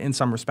agree with it in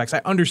some respects.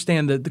 I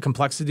understand the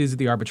complexities of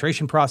the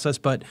arbitration process,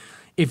 but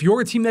if you're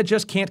a team that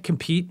just can't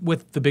compete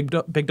with the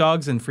big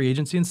dogs and free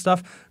agency and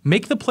stuff,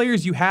 make the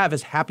players you have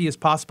as happy as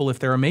possible if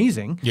they're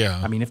amazing.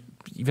 Yeah. I mean,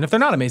 even if they're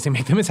not amazing,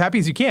 make them as happy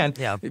as you can.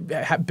 Yeah.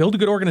 Build a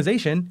good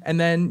organization, and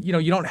then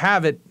you don't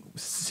have a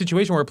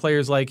situation where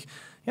players like,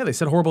 yeah, they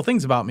said horrible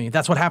things about me.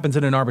 That's what happens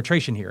in an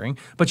arbitration hearing.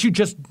 But you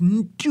just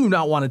do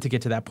not want it to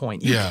get to that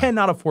point. You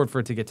cannot afford for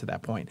it to get to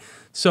that point.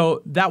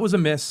 So that was a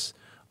miss.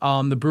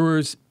 The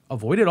Brewers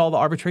avoided all the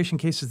arbitration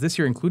cases this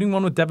year, including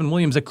one with Devin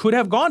Williams that could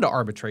have gone to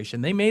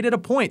arbitration. They made it a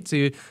point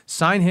to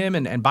sign him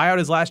and buy out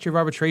his last year of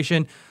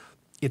arbitration.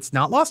 It's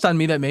not lost on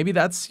me that maybe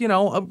that's,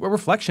 a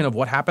reflection of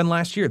what happened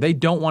last year. They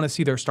don't want to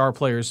see their star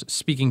players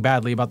speaking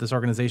badly about this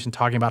organization,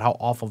 talking about how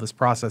awful this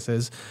process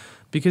is.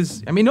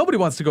 Because, nobody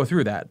wants to go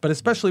through that, but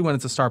especially when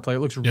it's a star player, it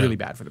looks really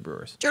bad for the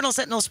Brewers. Journal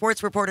Sentinel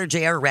sports reporter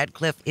JR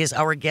Radcliffe is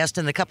our guest.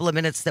 In the couple of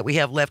minutes that we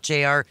have left,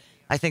 JR,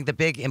 I think the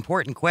big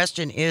important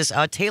question is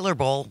Taylor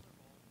Bowl.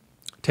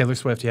 Taylor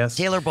Swift, yes.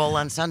 Taylor Bowl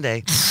on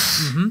Sunday.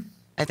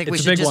 I think we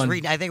should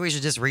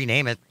just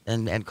rename it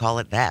and call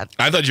it that.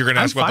 I thought you were going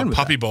to ask about the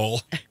Puppy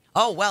Bowl.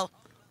 Oh, well,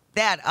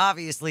 that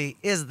obviously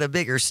is the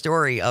bigger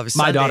story of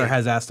Sunday. My daughter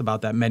has asked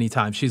about that many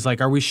times. She's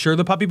like, "Are we sure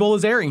the Puppy Bowl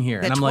is airing here?"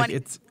 And I'm like,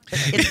 "It's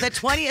the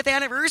 20th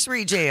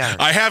anniversary, JR.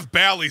 I have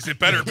Bally's. It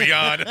better be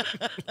on.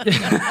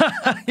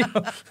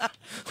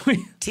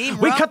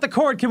 we cut the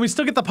cord. Can we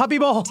still get the Puppy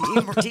Bowl?"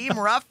 Team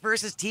Rough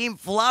versus Team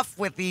Fluff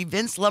with the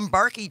Vince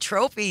Lombardi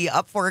trophy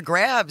up for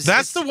grabs.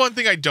 That's the one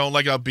thing I don't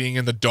like about being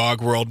in the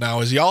dog world now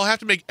is y'all have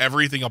to make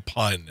everything a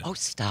pun. Oh,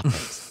 stop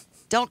it.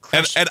 Don't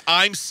crush. And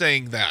I'm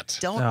saying that.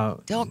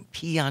 Don't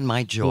pee on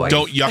my joy.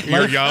 Don't yuck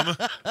your yum.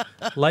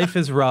 Life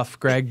is rough,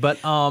 Greg, but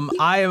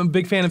I am a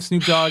big fan of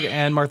Snoop Dogg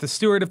and Martha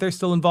Stewart. If they're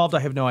still involved, I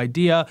have no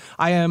idea.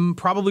 I am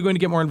probably going to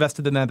get more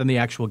invested in that than the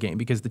actual game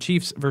because the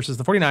Chiefs versus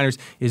the 49ers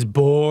is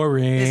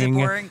boring. Is it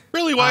boring?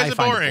 Really? Why is it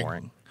find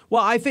boring?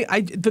 Well, I think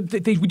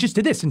we just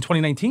did this in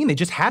 2019. They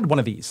just had one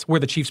of these where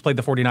the Chiefs played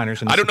the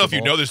 49ers. I don't know if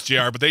you know this,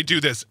 JR, but they do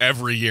this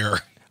every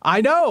year.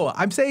 I know.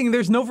 I'm saying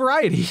there's no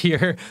variety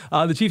here.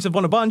 The Chiefs have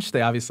won a bunch.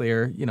 They obviously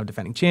are,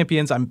 defending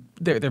champions.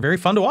 They're very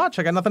fun to watch.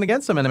 I got nothing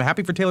against them, and I'm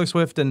happy for Taylor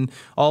Swift and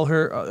all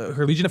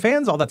her legion of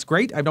fans. All that's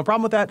great. I have no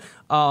problem with that.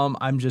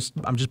 I'm just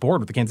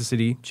bored with the Kansas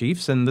City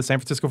Chiefs and the San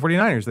Francisco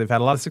 49ers. They've had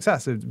a lot of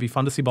success. It'd be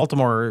fun to see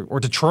Baltimore or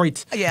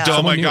Detroit. Yeah.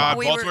 Oh my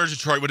God, Baltimore,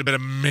 Detroit would have been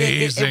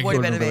amazing. It would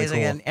have been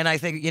amazing, really cool. and I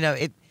think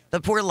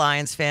the poor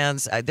Lions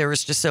fans. There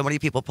was just so many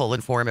people pulling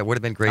for him. It would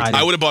have been great.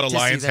 I would have bought a to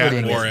Lions see them. hat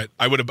and wore it.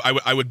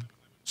 I would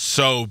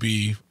so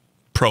be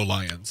pro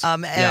Lions.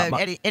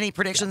 Any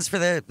predictions for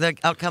the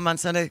outcome on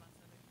Sunday?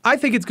 I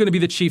think it's going to be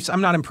the Chiefs.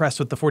 I'm not impressed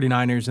with the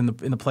 49ers in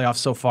the playoffs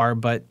so far,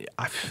 but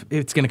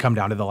it's going to come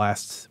down to the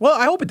last. Well,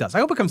 I hope it does. I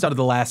hope it comes down to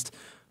the last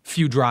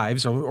few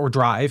drives or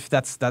drive.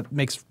 That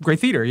makes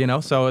great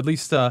theater, So at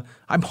least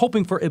I'm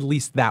hoping for at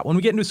least that. When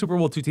we get into a Super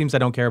Bowl, two teams I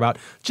don't care about,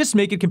 just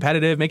make it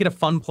competitive, make it a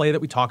fun play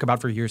that we talk about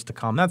for years to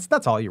come. That's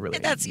all you really.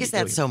 Is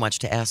that so much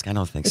to ask? I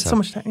don't think it's so. So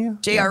much time.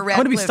 JR Yeah. Radcliffe. I'm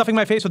going to be stuffing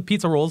my face with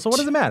pizza rolls, so what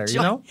does it matter?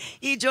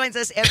 He joins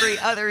us every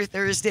other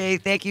Thursday.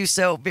 Thank you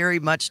so very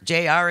much,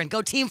 JR, and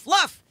go Team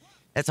Fluff.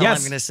 That's all I'm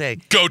going to say.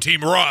 Go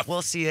Team Rough.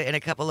 We'll see you in a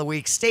couple of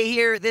weeks. Stay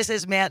here. This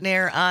is Matt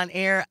Nair on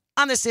air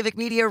on the Civic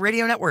Media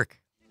Radio Network.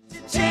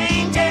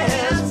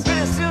 Changes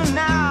pretty soon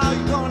now.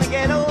 You're gonna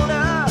get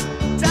older.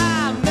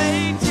 Time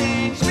may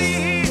change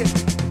me,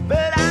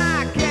 but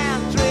I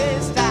can't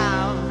trace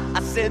down.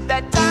 I said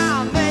that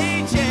time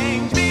may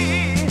change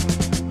me,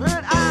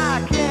 but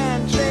I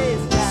can't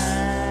trace down.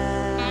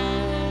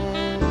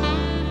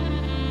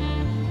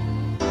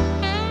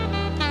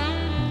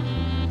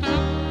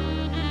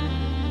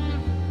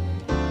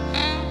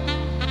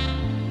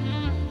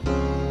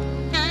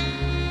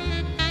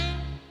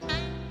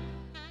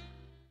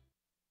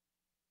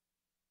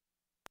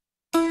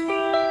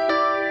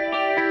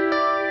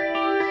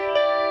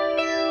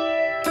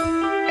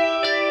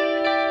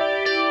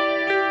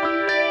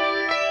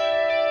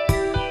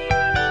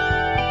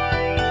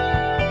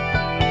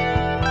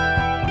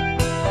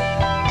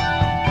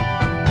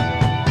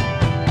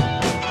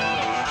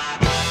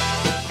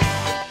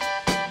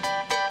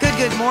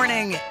 Good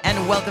morning,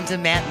 and welcome to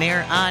Matt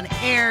Nair on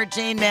air.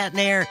 Jane Matt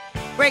Nair,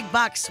 Greg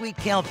Bach, Sweet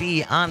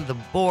Kelpie on the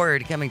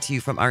board, coming to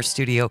you from our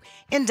studio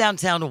in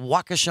downtown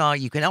Waukesha.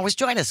 You can always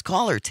join us,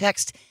 call or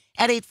text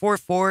at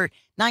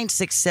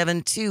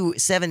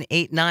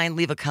 844-967-2789.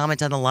 Leave a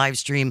comment on the live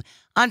stream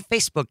on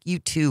Facebook,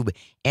 YouTube,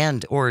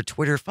 and or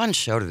Twitter. Fun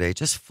show today,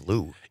 just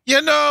flew.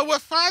 We're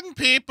fun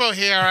people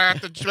here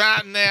at the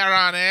Matt Nair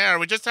on air.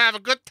 We just have a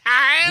good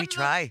time. We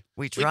try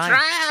to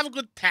have a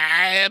good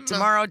time.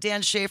 Tomorrow,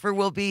 Dan Schaefer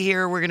will be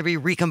here. We're going to be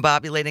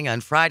recombobulating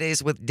on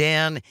Fridays with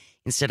Dan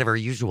instead of our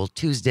usual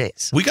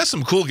Tuesdays. We got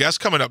some cool guests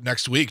coming up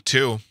next week,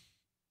 too.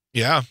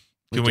 Yeah.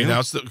 Can we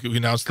announce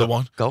the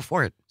one? Go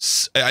for it.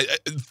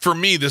 For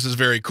me, this is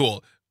very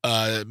cool.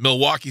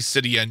 Milwaukee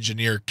City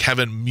engineer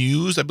Kevin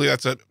Muse, I believe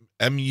that's a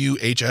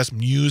M-U-H-S,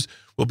 Muse,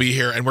 will be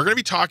here. And we're going to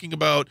be talking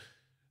about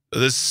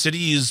the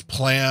city's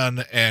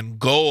plan and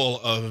goal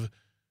of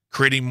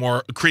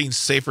creating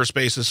safer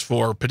spaces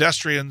for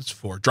pedestrians,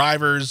 for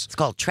drivers. It's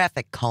called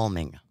traffic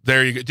calming.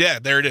 There you go. Yeah,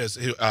 there it is.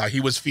 He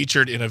was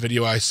featured in a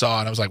video I saw,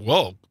 and I was like,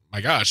 whoa,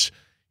 my gosh.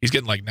 He's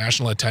getting like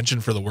national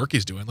attention for the work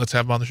he's doing. Let's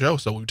have him on the show.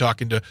 So we're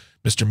talking to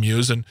Mr.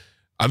 Muse, and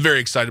I'm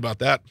very excited about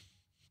that.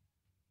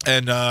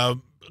 And a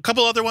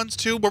couple other ones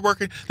too. We're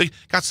working. They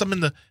got some in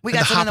the We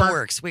got some in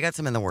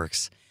the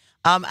works.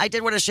 I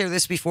did want to share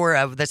this before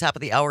the top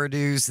of the hour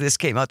news. This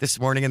came out this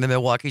morning in the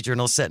Milwaukee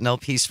Journal Sentinel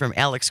piece from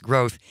Alex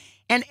Groth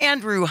and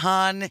Andrew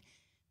Hahn.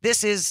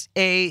 This is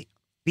a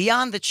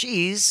Beyond the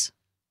Cheese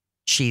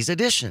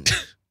edition.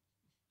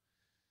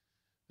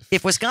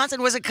 If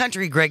Wisconsin was a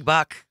country, Greg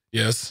Bach.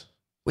 Yes.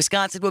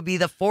 Wisconsin would be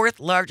the fourth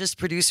largest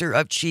producer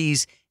of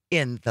cheese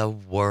in the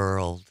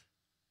world.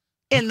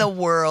 In the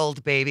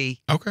world,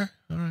 baby. Okay.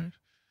 All right.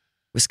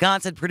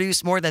 Wisconsin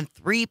produced more than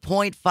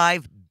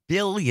 3.5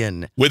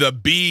 billion. With a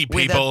B,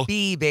 people. With a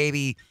B,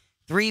 baby.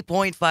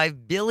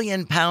 3.5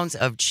 billion pounds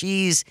of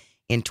cheese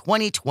in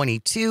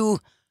 2022.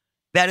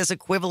 That is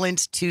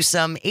equivalent to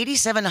some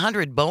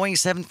 8,700 Boeing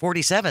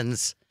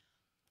 747s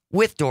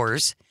with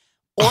doors,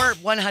 or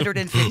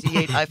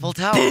 158 Eiffel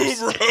Towers.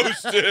 Boom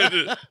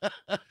roasted.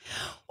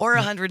 Or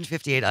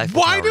 158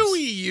 Eiffel Towers. Why do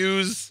we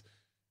use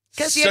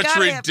 'Cause you such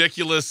gotta have-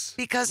 ridiculous?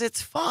 Because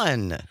it's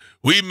fun.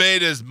 We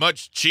made as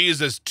much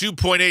cheese as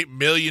 2.8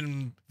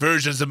 million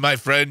versions of my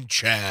friend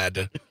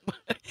Chad.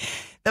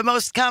 The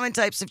most common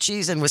types of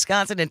cheese in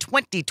Wisconsin in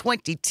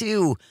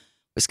 2022.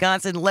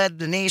 Wisconsin led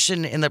the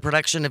nation in the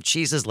production of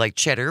cheeses like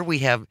cheddar. We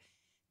have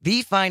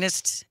the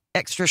finest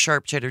extra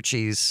sharp cheddar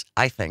cheese,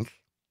 I think.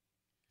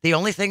 The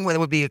only thing that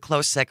would be a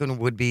close second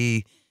would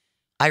be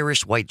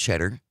Irish white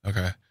cheddar.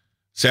 Okay.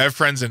 See, I have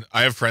friends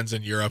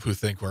in Europe who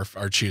think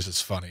our cheese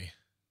is funny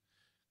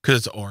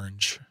because it's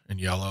orange and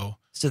yellow.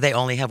 So they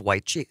only have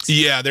white cheese.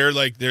 Yeah,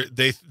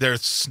 they're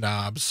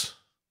snobs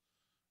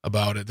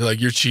about it. They're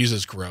like, your cheese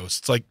is gross.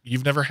 It's like,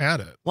 you've never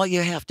had it. Well,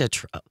 you have to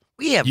try.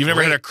 You've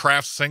never had a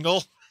Kraft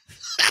single?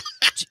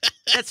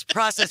 That's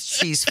processed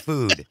cheese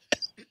food.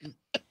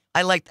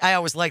 I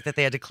always liked that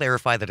they had to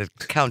clarify that it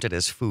counted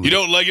as food. You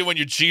don't like it when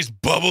your cheese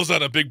bubbles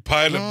on a big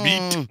pile of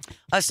meat?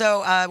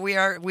 So we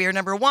are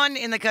number 1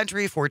 in the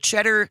country for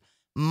cheddar,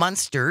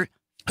 Munster.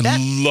 I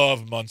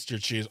love Munster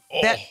cheese.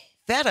 Oh,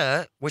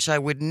 Feta, which I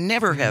would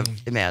never have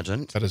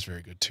imagined. that is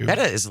very good too.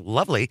 Feta is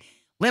lovely.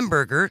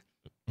 Limburger,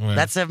 Yeah.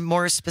 that's a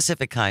more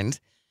specific kind.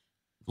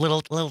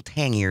 Little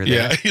tangier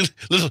there. Yeah,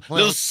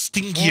 little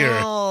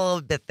stinkier. A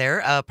little bit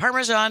there.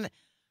 Parmesan,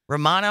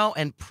 Romano,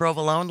 and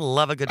provolone.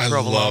 Love a good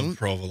provolone. I love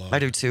provolone. I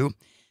do too.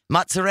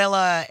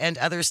 Mozzarella and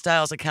other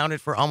styles accounted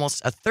for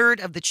almost a third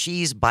of the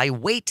cheese by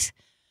weight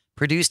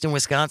produced in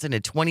Wisconsin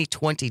in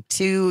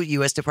 2022.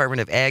 U.S. Department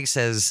of Ag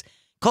says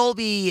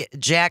Colby,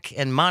 Jack,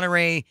 and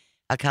Monterey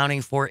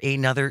accounting for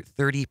another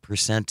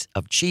 30%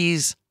 of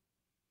cheese.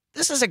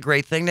 This is a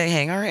great thing to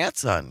hang our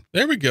hats on.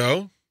 There we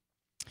go.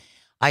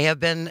 I have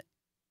been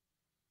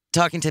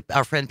talking to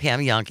our friend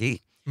Pam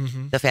Yankee,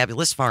 the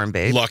fabulous farm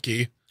babe.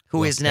 Lucky. Who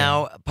Love is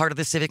now part of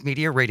the Civic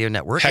Media Radio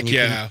Network. Heck and you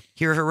yeah. can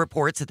hear her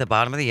reports at the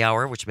bottom of the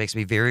hour, which makes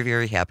me very,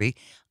 very happy.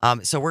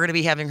 So we're going to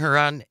be having her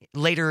on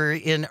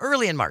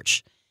early in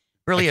March.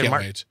 Early in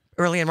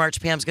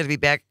March, Pam's going to be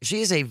back.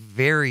 She is a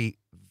very,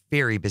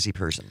 very busy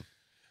person.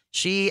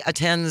 She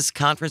attends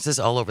conferences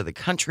all over the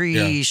country.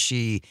 Yeah.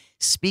 She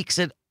speaks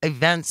at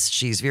events.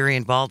 She's very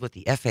involved with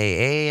the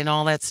FAA and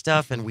all that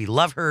stuff, and we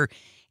love her.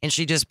 And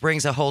she just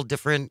brings a whole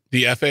different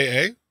The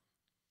FAA?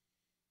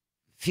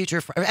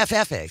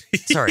 FFA.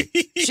 Sorry.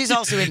 She's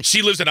also in.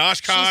 She lives in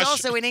Oshkosh. She's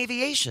also in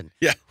aviation.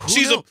 Yeah.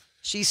 She's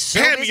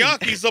so Pam busy.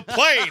 Yankee's a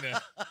plane.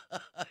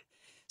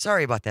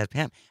 Sorry about that,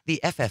 Pam.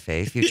 The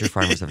FFA, Future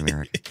Farmers of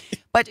America.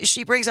 But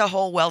she brings a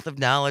whole wealth of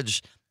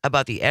knowledge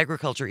about the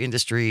agriculture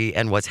industry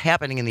and what's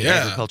happening in the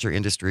agriculture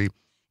industry.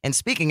 And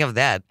speaking of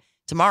that,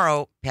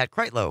 tomorrow, Pat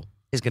Kreitlow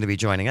is going to be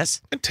joining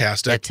us.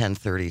 Fantastic. At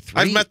 10:33.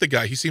 I've met the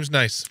guy. He seems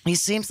nice. He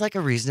seems like a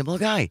reasonable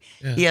guy.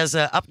 Yeah. He has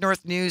Up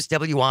North News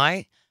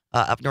WI,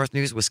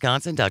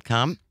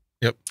 upnorthnewswisconsin.com.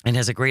 Yep. And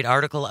has a great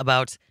article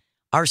about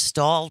our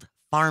stalled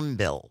farm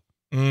bill.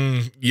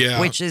 Yeah.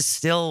 Which is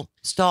still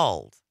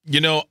stalled. You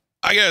know,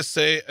 I got to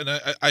say, and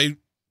I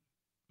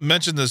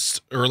mentioned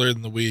this earlier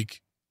in the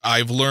week,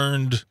 I've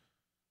learned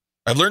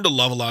to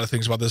love a lot of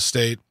things about this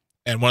state.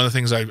 And one of the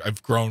things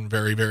I've grown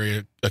very,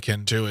 very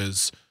akin to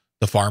is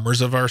the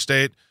farmers of our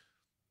state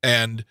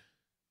and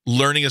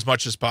learning as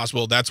much as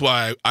possible. That's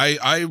why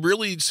I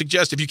really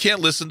suggest, if you can't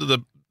listen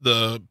to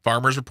the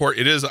Farmers Report,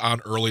 it is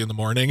on early in the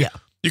morning. Yeah.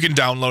 You can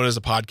download it as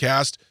a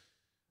podcast.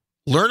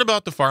 Learn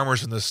about the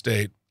farmers in this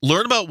state.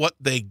 Learn about what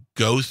they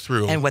go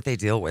through And what they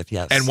deal with,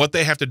 yes. and what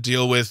they have to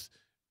deal with.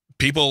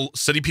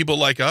 City people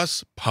like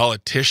us,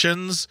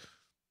 politicians.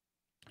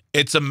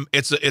 It's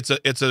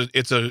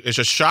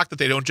a shock that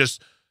they don't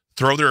just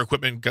throw their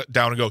equipment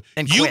down and go,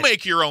 And you quit.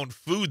 make your own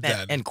food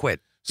then. and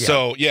quit. Yeah.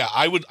 So yeah,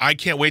 I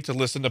can't wait to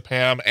listen to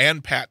Pam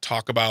and Pat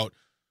talk about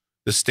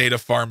the state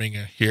of farming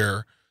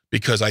here,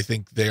 because I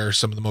think they are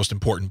some of the most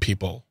important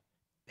people.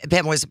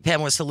 Pam was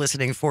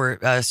soliciting for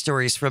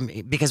stories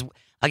because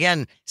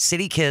again,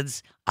 city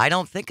kids, I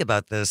don't think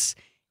about this.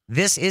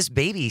 This is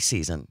baby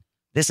season.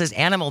 This is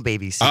animal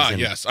baby season. Ah,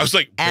 yes. I was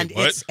like, wait,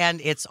 what?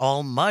 It's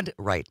all mud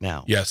right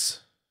now. Yes.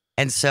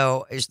 And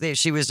so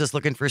she was just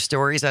looking for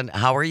stories on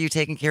how are you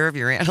taking care of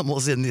your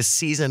animals in this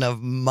season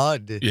of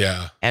mud.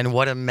 Yeah. And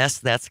what a mess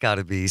that's got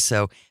to be.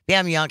 So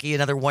Pam Yankee,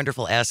 another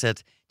wonderful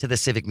asset to the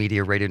Civic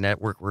Media Radio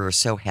Network. We're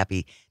so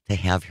happy to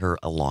have her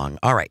along.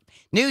 All right.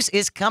 News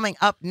is coming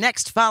up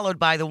next, followed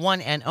by the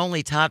one and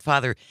only Todd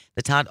Father,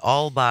 the Todd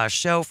Albaugh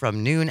Show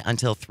from noon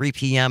until 3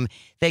 p.m.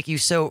 Thank you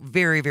so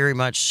very, very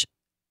much,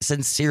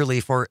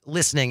 sincerely, for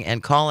listening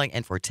and calling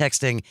and for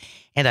texting.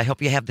 And I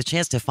hope you have the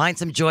chance to find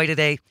some joy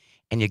today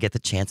and you get the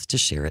chance to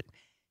share it.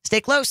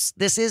 Stay close.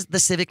 This is the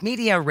Civic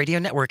Media Radio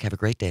Network. Have a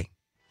great day.